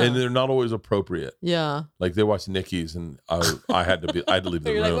 And they're not always appropriate. Yeah. Like they watched Nikki's, and I had to leave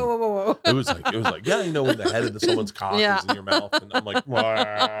the room. Like, whoa. It was like, yeah, you know, when the head of someone's cock is in your mouth, and I'm like,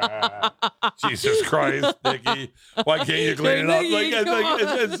 Jesus Christ, Nikki, why can't you clean it up?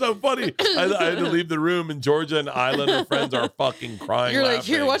 It's so funny. I had to leave the room, and Georgia and Isla and her friends are fucking crying. You're like,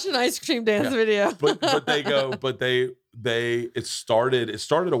 here, watch an ice cream dance video. It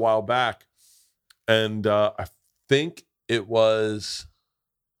started a while back, and I think it was,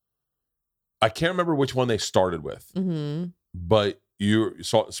 I can't remember which one they started with, but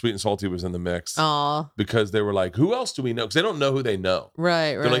Sweet and Salty was in the mix. Because they were like, who else do we know? Because they don't know who they know.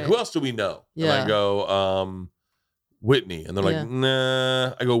 Right. They're like, who else do we know? Yeah. And I go, Whitney. And they're like,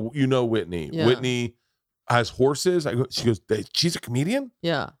 nah. I go, you know Whitney. Yeah. Whitney has horses. She goes, she's a comedian?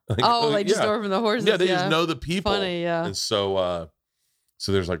 Yeah. Just over from the horses. Yeah, they just know the people. Funny, yeah. And so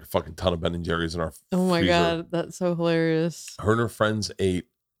there's like a fucking ton of Ben and Jerry's in our Oh my freezer. God, that's so hilarious. Her and her friends ate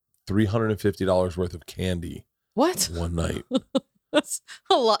 $350 worth of candy. What? One night. That's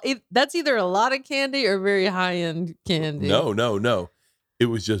a lot. That's either a lot of candy or very high end candy. No. It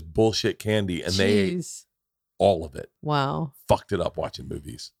was just bullshit candy, and they ate all of it. Wow. Fucked it up watching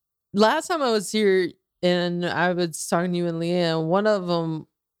movies. Last time I was here and I was talking to you and Leanne, one of them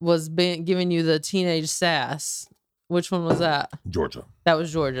was giving you the teenage sass. Which one was that? Georgia. That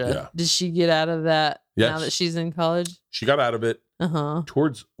was Georgia. Yeah. Did she get out of that now that she's in college? She got out of it.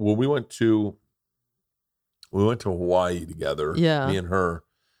 We went to Hawaii together. Yeah. Me and her.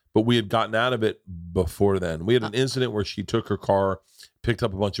 But we had gotten out of it before then. We had an incident where she took her car, picked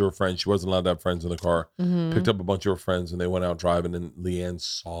up a bunch of her friends. She wasn't allowed to have friends in the car. Picked up a bunch of her friends, and they went out driving, and Leanne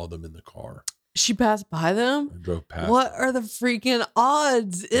saw them in the car. She passed by them? I drove past. What are the freaking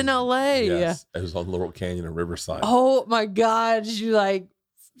odds in LA? Yes. It was on Laurel Canyon in Riverside. Oh my God. Leanne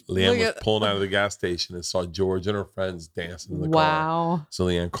was pulling out of the gas station and saw George and her friends dancing in the car. Wow. So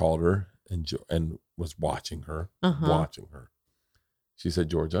Leanne called her and was watching her. She said,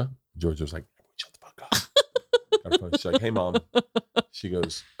 Georgia. Georgia was like, shut the fuck up. She's like, hey, Mom. She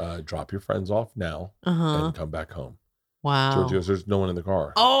goes, drop your friends off now and come back home. Wow. Georgia goes, there's no one in the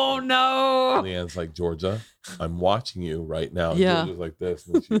car. Oh, no. Leanne's like, Georgia, I'm watching you right now. And Georgia's like this.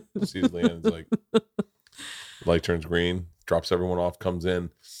 And she sees Leanne's like, the light turns green, drops everyone off, comes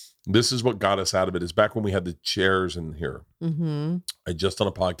in. This is what got us out of it. Is back when we had the chairs in here. I just done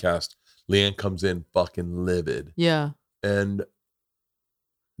a podcast. Leanne comes in fucking livid. Yeah. And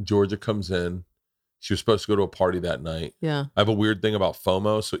Georgia comes in. She was supposed to go to a party that night. Yeah. I have a weird thing about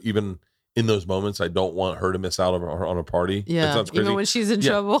FOMO. So even in those moments, I don't want her to miss out on a party. That Yeah, sounds crazy. even when she's in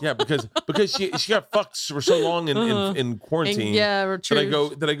trouble. Yeah, because she got fucked for so long in quarantine. And yeah, true.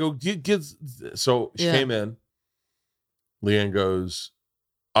 That I go so she came in. Leanne goes,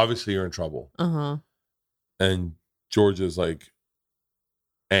 obviously you're in trouble. And Georgia's like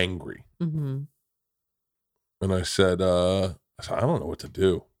angry. And I said, I don't know what to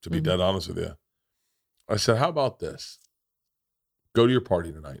do, to be dead honest with you. I said, how about this? Go to your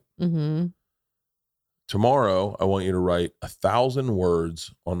party tonight. Tomorrow, I want you to write 1,000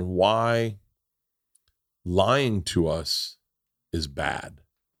 words on why lying to us is bad.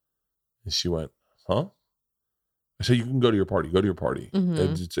 And she went, huh? I said, you can go to your party. Go to your party.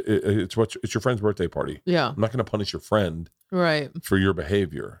 It's your friend's birthday party. Yeah. I'm not going to punish your friend for your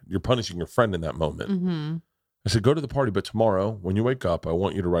behavior. You're punishing your friend in that moment. I said, go to the party, but tomorrow when you wake up, I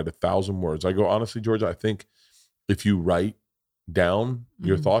want you to write 1,000 words. I go, honestly, Georgia, I think if you write down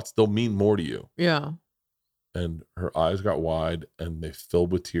your thoughts, they'll mean more to you. Yeah. And her eyes got wide and they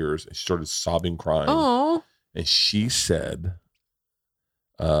filled with tears and she started sobbing, crying. Oh. And she said,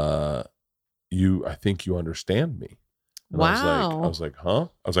 I think you understand me. And wow. I was like, huh?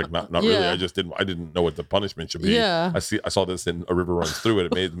 I was like, not really. I didn't know what the punishment should be. Yeah. I saw this in A River Runs Through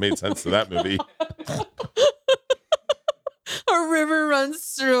It. It made sense to that movie. A river runs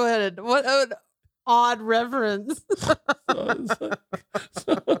through it. What an odd reference. I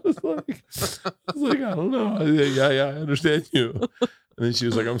was like, I don't know. Yeah, I understand you. And then she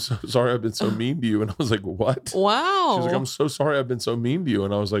was like, I'm so sorry I've been so mean to you. And I was like, what? Wow. She was like, I'm so sorry I've been so mean to you.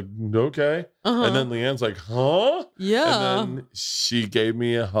 And I was like, okay. And then Leanne's like, huh? Yeah. And then she gave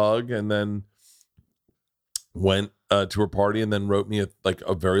me a hug and then went to her party and then wrote me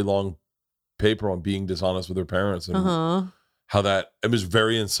a very long paper on being dishonest with her parents and how that, it was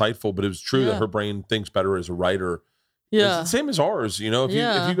very insightful, but it was true that her brain thinks better as a writer. Yeah. It's the same as ours. You know, if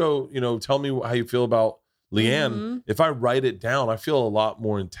you go, tell me how you feel about Leanne, if I write it down, I feel a lot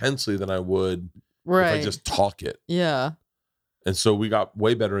more intensely than I would if I just talk it. Yeah. And so we got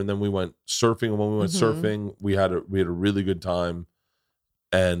way better. And then we went surfing. And when we went surfing, we had a really good time.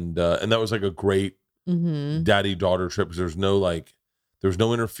 And that was like a great daddy-daughter trip because there was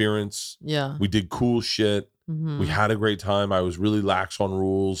no interference. Yeah. We did cool shit. We had a great time. I was really lax on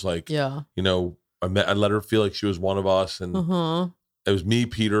rules. I let her feel like she was one of us. And it was me,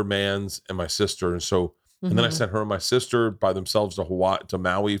 Peter, Mans, and my sister. And so, and then I sent her and my sister by themselves to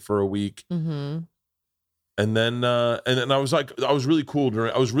Maui for a week. And then I was like, I was really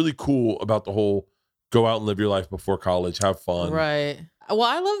cool about the whole go out and live your life before college, have fun. Right. Well,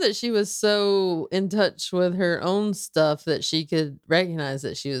 I love that she was so in touch with her own stuff that she could recognize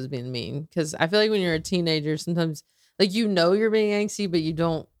that she was being mean. Because I feel like when you're a teenager, sometimes you're being angsty, but you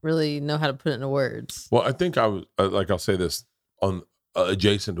don't really know how to put it into words. Well, I think I was I'll say this on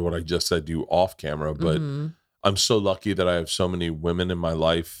adjacent to what I just said to you off camera, but I'm so lucky that I have so many women in my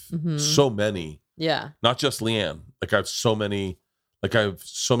life. So many. Yeah. Not just Leanne. I have so many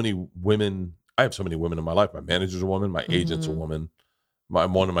women. I have so many women in my life. My manager's a woman. My agent's a woman.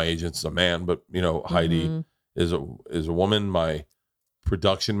 One of my agents is a man, but Heidi is a woman. My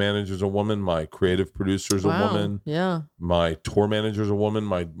production manager is a woman. My creative producer is a woman. Yeah. My tour manager is a woman.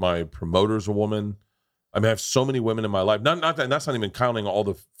 My promoter is a woman. I mean, I have so many women in my life. Not that, and that's not even counting all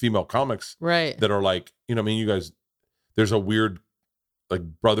the female comics, right? That are you guys. There's a weird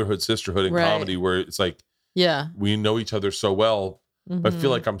brotherhood, sisterhood in comedy where it's we know each other so well. But I feel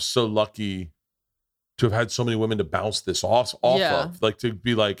like I'm so lucky to have had so many women to bounce this off of, to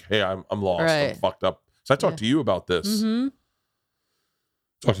be like, hey, I'm lost, I'm fucked up. So I talked to you about this.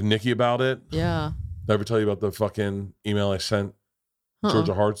 Talked to Nikki about it. Yeah. Did I ever tell you about the fucking email I sent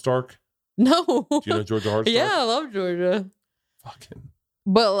Georgia Hardstark? No. Do you know Georgia Hardstark? Yeah, I love Georgia. Fucking.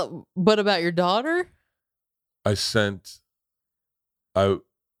 But about your daughter? I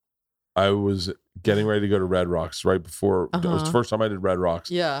was getting ready to go to Red Rocks right before. It was the first time I did Red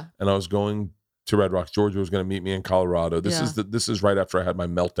Rocks. Yeah. And I was going to Red Rocks. Georgia was going to meet me in Colorado. This is right after I had my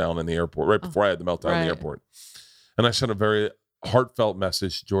meltdown in the airport. Right before I had the meltdown in the airport. And I sent a very heartfelt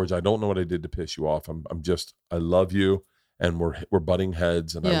message, George. I don't know what I did to piss you off. I love you, and we're butting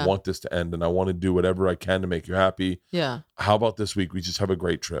heads, and I want this to end, and I want to do whatever I can to make you happy. Yeah. How about this week? We just have a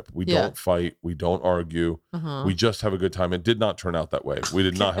great trip. We don't fight. We don't argue. We just have a good time. It did not turn out that way. We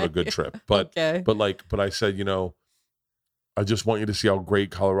did not have a good trip. But but I said, I just want you to see how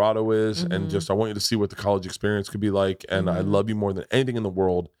great Colorado is, and I want you to see what the college experience could be like. And I love you more than anything in the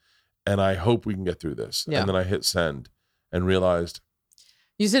world, and I hope we can get through this. Yeah. And then I hit send and realized.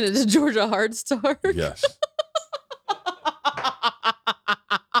 You sent it to Georgia Hardstark? Yes.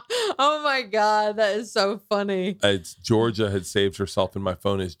 Oh my God, that is so funny. It's Georgia had saved herself in my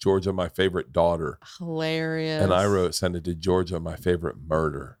phone as Georgia, my favorite daughter. Hilarious. And I wrote, send it to Georgia, my favorite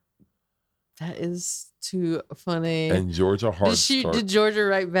murder. That is too funny. And Georgia Did Georgia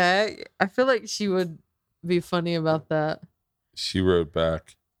write back? I feel like she would be funny about that. She wrote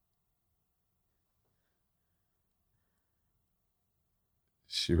back.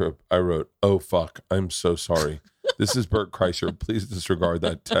 I wrote, oh, fuck, I'm so sorry. This is Bert Kreischer. Please disregard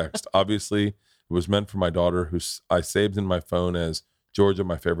that text. Obviously, it was meant for my daughter, who I saved in my phone as Georgia,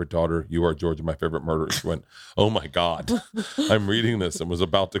 my favorite daughter. You are Georgia, my favorite murderer. She went, oh, my God. I'm reading this and was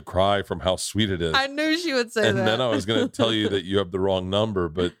about to cry from how sweet it is. I knew she would say that. And then I was going to tell you that you have the wrong number,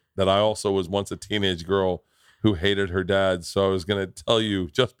 but that I also was once a teenage girl who hated her dad. So I was going to tell you,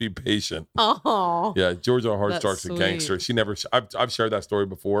 just be patient. Oh, yeah. Georgia Hardstark's a gangster. She never, I've shared that story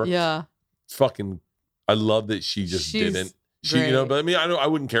before. Yeah. Fucking, I love that she's didn't. She, you know, but I mean, I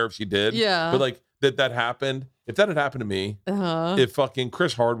wouldn't care if she did. Yeah. But like that happened. If that had happened to me, if fucking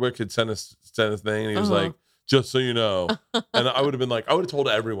Chris Hardwick had sent a thing and he was like, just so you know, and I would have been like, I would have told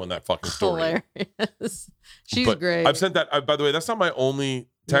everyone that fucking story. Hilarious. She's great. I've sent that. By the way, that's not my only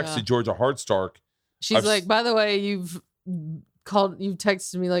text to Georgia Hardstark. She's like, by the way, you've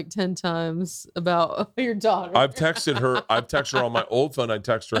texted me like 10 times about your daughter. I've texted her on my old phone. I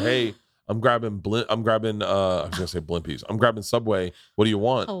text her, hey, I'm grabbing I was gonna say Blimpies. I'm grabbing Subway. What do you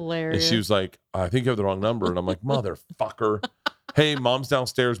want? Hilarious. And she was like, I think you have the wrong number. And I'm like, motherfucker. Hey, mom's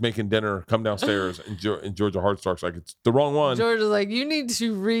downstairs making dinner. Come downstairs. And Georgia Hardstark's like, it's the wrong one. Georgia's like, you need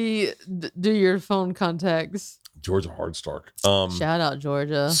to redo your phone contacts. Georgia Hardstark. Shout out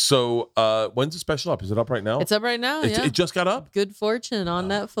Georgia. So when's the special up? Is it up right now? It's up right now. It just got up. Good Fortune on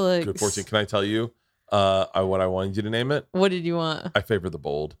Netflix. Good Fortune. Can I tell you what I wanted you to name it? What did you want? I favor the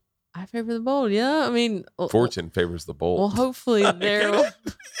bold. I favor the bold. Yeah, I mean, Fortune favors the bold. Well, hopefully there.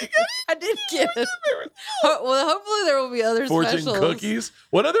 I did get it. Well, hopefully there will be other Fortune specials. Cookies.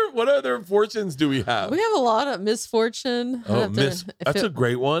 What other fortunes do we have? We have a lot of Misfortune. Oh, that's a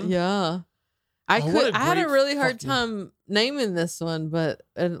great one. Yeah. I had a really hard time naming this one, but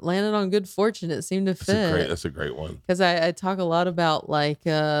it landed on Good Fortune. It seemed to fit. That's a great one. Because I talk a lot about like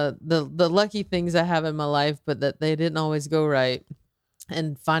the lucky things I have in my life, but that they didn't always go right,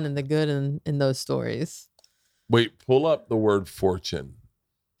 and finding the good in those stories. Wait, pull up the word fortune.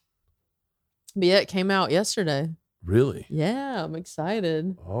 But yeah, it came out yesterday. Really? Yeah, I'm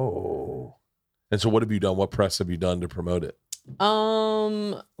excited. Oh. And so what have you done? What press have you done to promote it?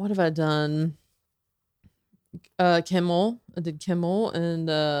 What have I done? Kimmel. I did Kimmel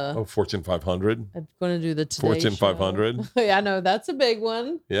and Fortune 500. I'm going to do the Today Fortune Show. 500. Yeah, I know that's a big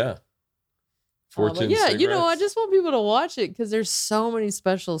one. Yeah. Fortune. Yeah, cigarettes. you know, I just want people to watch it because there's so many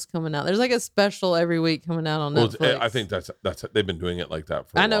specials coming out. There's like a special every week coming out on Netflix. I think that's they've been doing it like that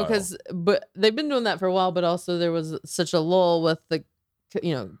for a while. I know but they've been doing that for a while, but also there was such a lull with the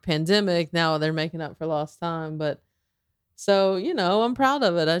pandemic. Now they're making up for lost time, but so, I'm proud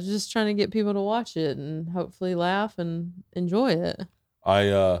of it. I'm just trying to get people to watch it and hopefully laugh and enjoy it.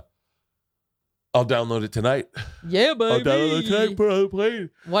 I'll download it tonight. Yeah, baby. I'll download it tonight. Put it on the plane.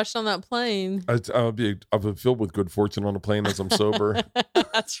 Watched on that plane. I'll be filled with good fortune on the plane as I'm sober.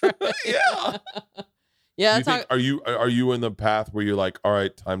 That's right. Yeah. Yeah. Are you in the path where you're like, all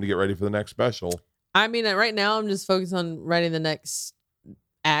right, time to get ready for the next special? I mean, right now I'm just focused on writing the next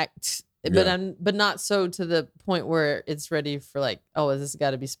act. But not so to the point where it's ready for like, oh, is this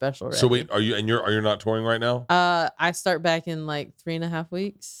got to be special ready? So wait, you're not touring right now? I start back in like 3.5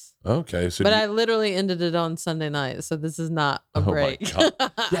 weeks. Okay, I literally ended it on Sunday night, so this is not a break. My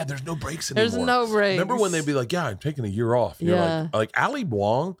God. Yeah, there's no breaks anymore. There's no breaks. Remember when they'd be like, "Yeah, I'm taking a year off." And you're like Ali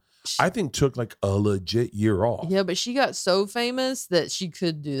Wong, I think took like a legit year off. Yeah, but she got so famous that she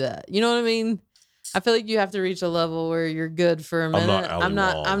could do that. You know what I mean? I feel like you have to reach a level where you're good for a minute. I'm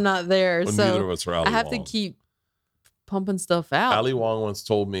not there. Well, so neither of us are Ali I have Wong. to keep pumping stuff out. Ali Wong once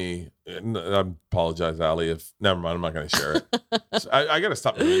told me, and I apologize, Ali, never mind, I'm not going to share it. So I got to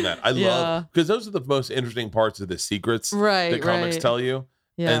stop doing that. I love, because those are the most interesting parts of the secrets that comics tell you.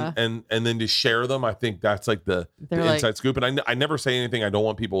 Yeah. And then to share them, I think that's like the inside scoop. And I never say anything I don't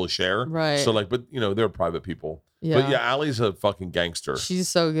want people to share. Right. So like, but they're private people. Yeah. But yeah, Allie's a fucking gangster. She's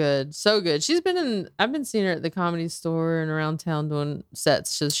so good. So good. I've been seeing her at the Comedy Store and around town doing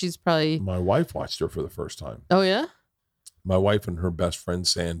sets. So she's probably. My wife watched her for the first time. Oh, yeah? My wife and her best friend,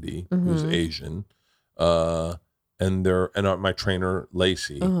 Sandy, who's Asian, and my trainer,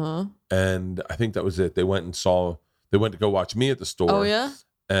 Lacey. And I think that was it. They went to go watch me at the store. Oh, yeah?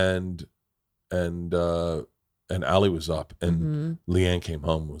 And and Ali was up, and Leanne came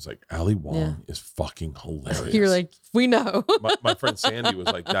home and was like, Ali Wong is fucking hilarious. You're like, we know. my friend Sandy was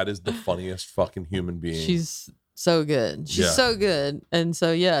like, that is the funniest fucking human being. She's so good. She's so good. And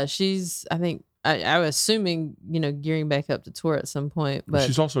so, she's, I think, I was assuming, gearing back up to tour at some point. But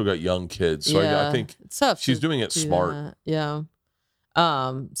she's also got young kids. So I think it's tough she's doing it smart. That. Yeah.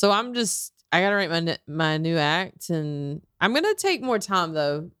 So I got to write my new act, and I'm going to take more time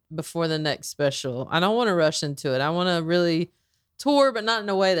though before the next special. I don't want to rush into it. I want to really tour, but not in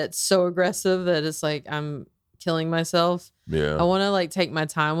a way that's so aggressive that it's like I'm killing myself. Yeah. I want to like take my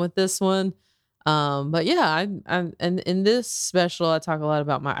time with this one. But yeah, and in this special, I talk a lot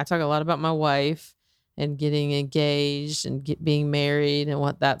about my wife and getting engaged and being married and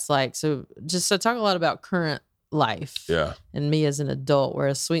what that's like. So I talk a lot about current life. Yeah. And me as an adult,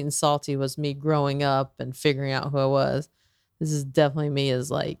 whereas Sweet and Salty was me growing up and figuring out who I was. This is definitely me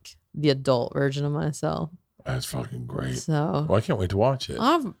as like the adult version of myself. That's fucking great. So, well, I can't wait to watch it.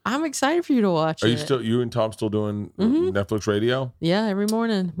 I'm excited for you to watch it. Are you and Tom still doing Netflix radio? Yeah, every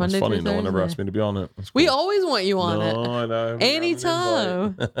morning. Monday That's funny. through No one ever Thursday. asked me to be on it. We always want you on it. No, I know.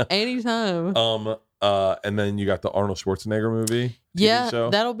 Anytime. Anytime. And then you got the Arnold Schwarzenegger movie. TV show.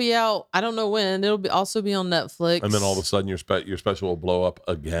 That'll be out. I don't know when. It'll also be on Netflix. And then all of a sudden your special will blow up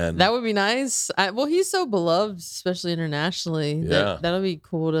again. That would be nice. Well, he's so beloved, especially internationally. Yeah. That'll be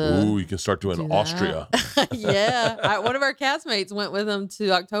cool to. Ooh, you can start doing Austria. Yeah. One of our castmates went with him to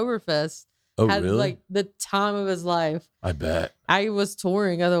Oktoberfest. Oh, had really? like the time of his life. I bet. I was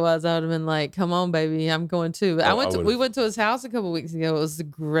touring, otherwise I would have been like, "Come on, baby, I'm going too." But we went to his house a couple weeks ago. It was the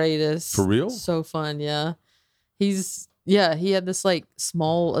greatest. For real? So fun, yeah. He had this like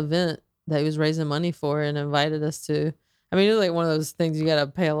small event that he was raising money for and invited us to. I mean, it was like one of those things you gotta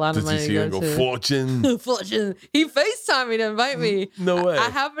pay a lot of money to go to. Fortune. Fortune. He FaceTimed me to invite me. No way. I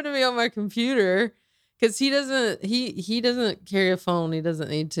happened to be on my computer because he doesn't carry a phone. He doesn't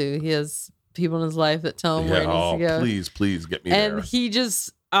need to. He has people in his life that tell him where he needs to go. Please get me there. And he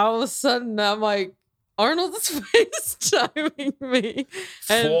just all of a sudden I'm like, Arnold's FaceTiming me.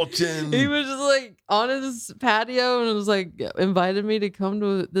 And Fortune. he was just like on his patio and was like invited me to come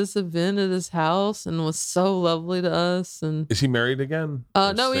to this event at his house and was so lovely to us. And is he married again?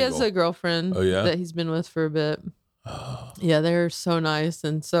 No, he has a girlfriend that he's been with for a bit. Oh. Yeah, they're so nice.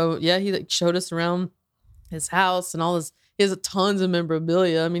 And so he like showed us around his house and all this. He has tons of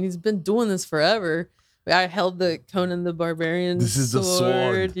memorabilia. I mean, he's been doing this forever. I held the Conan the Barbarian This is the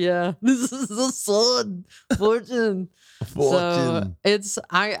sword. Yeah. This is the sword. Fortune. So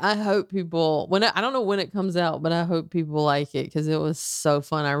I hope people, I don't know when it comes out, but I hope people like it because it was so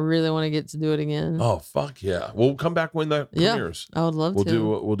fun. I really want to get to do it again. Oh, fuck yeah. We'll come back when that premieres. I would love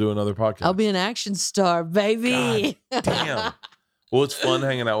to. We'll do another podcast. I'll be an action star, baby. God damn. Well, it's fun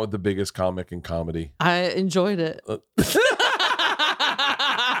hanging out with the biggest comic in comedy. I enjoyed it.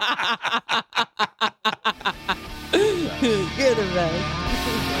 Good event.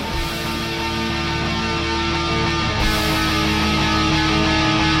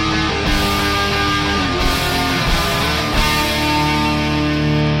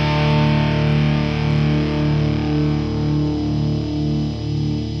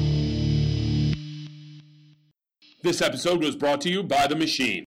 This episode was brought to you by The Machine.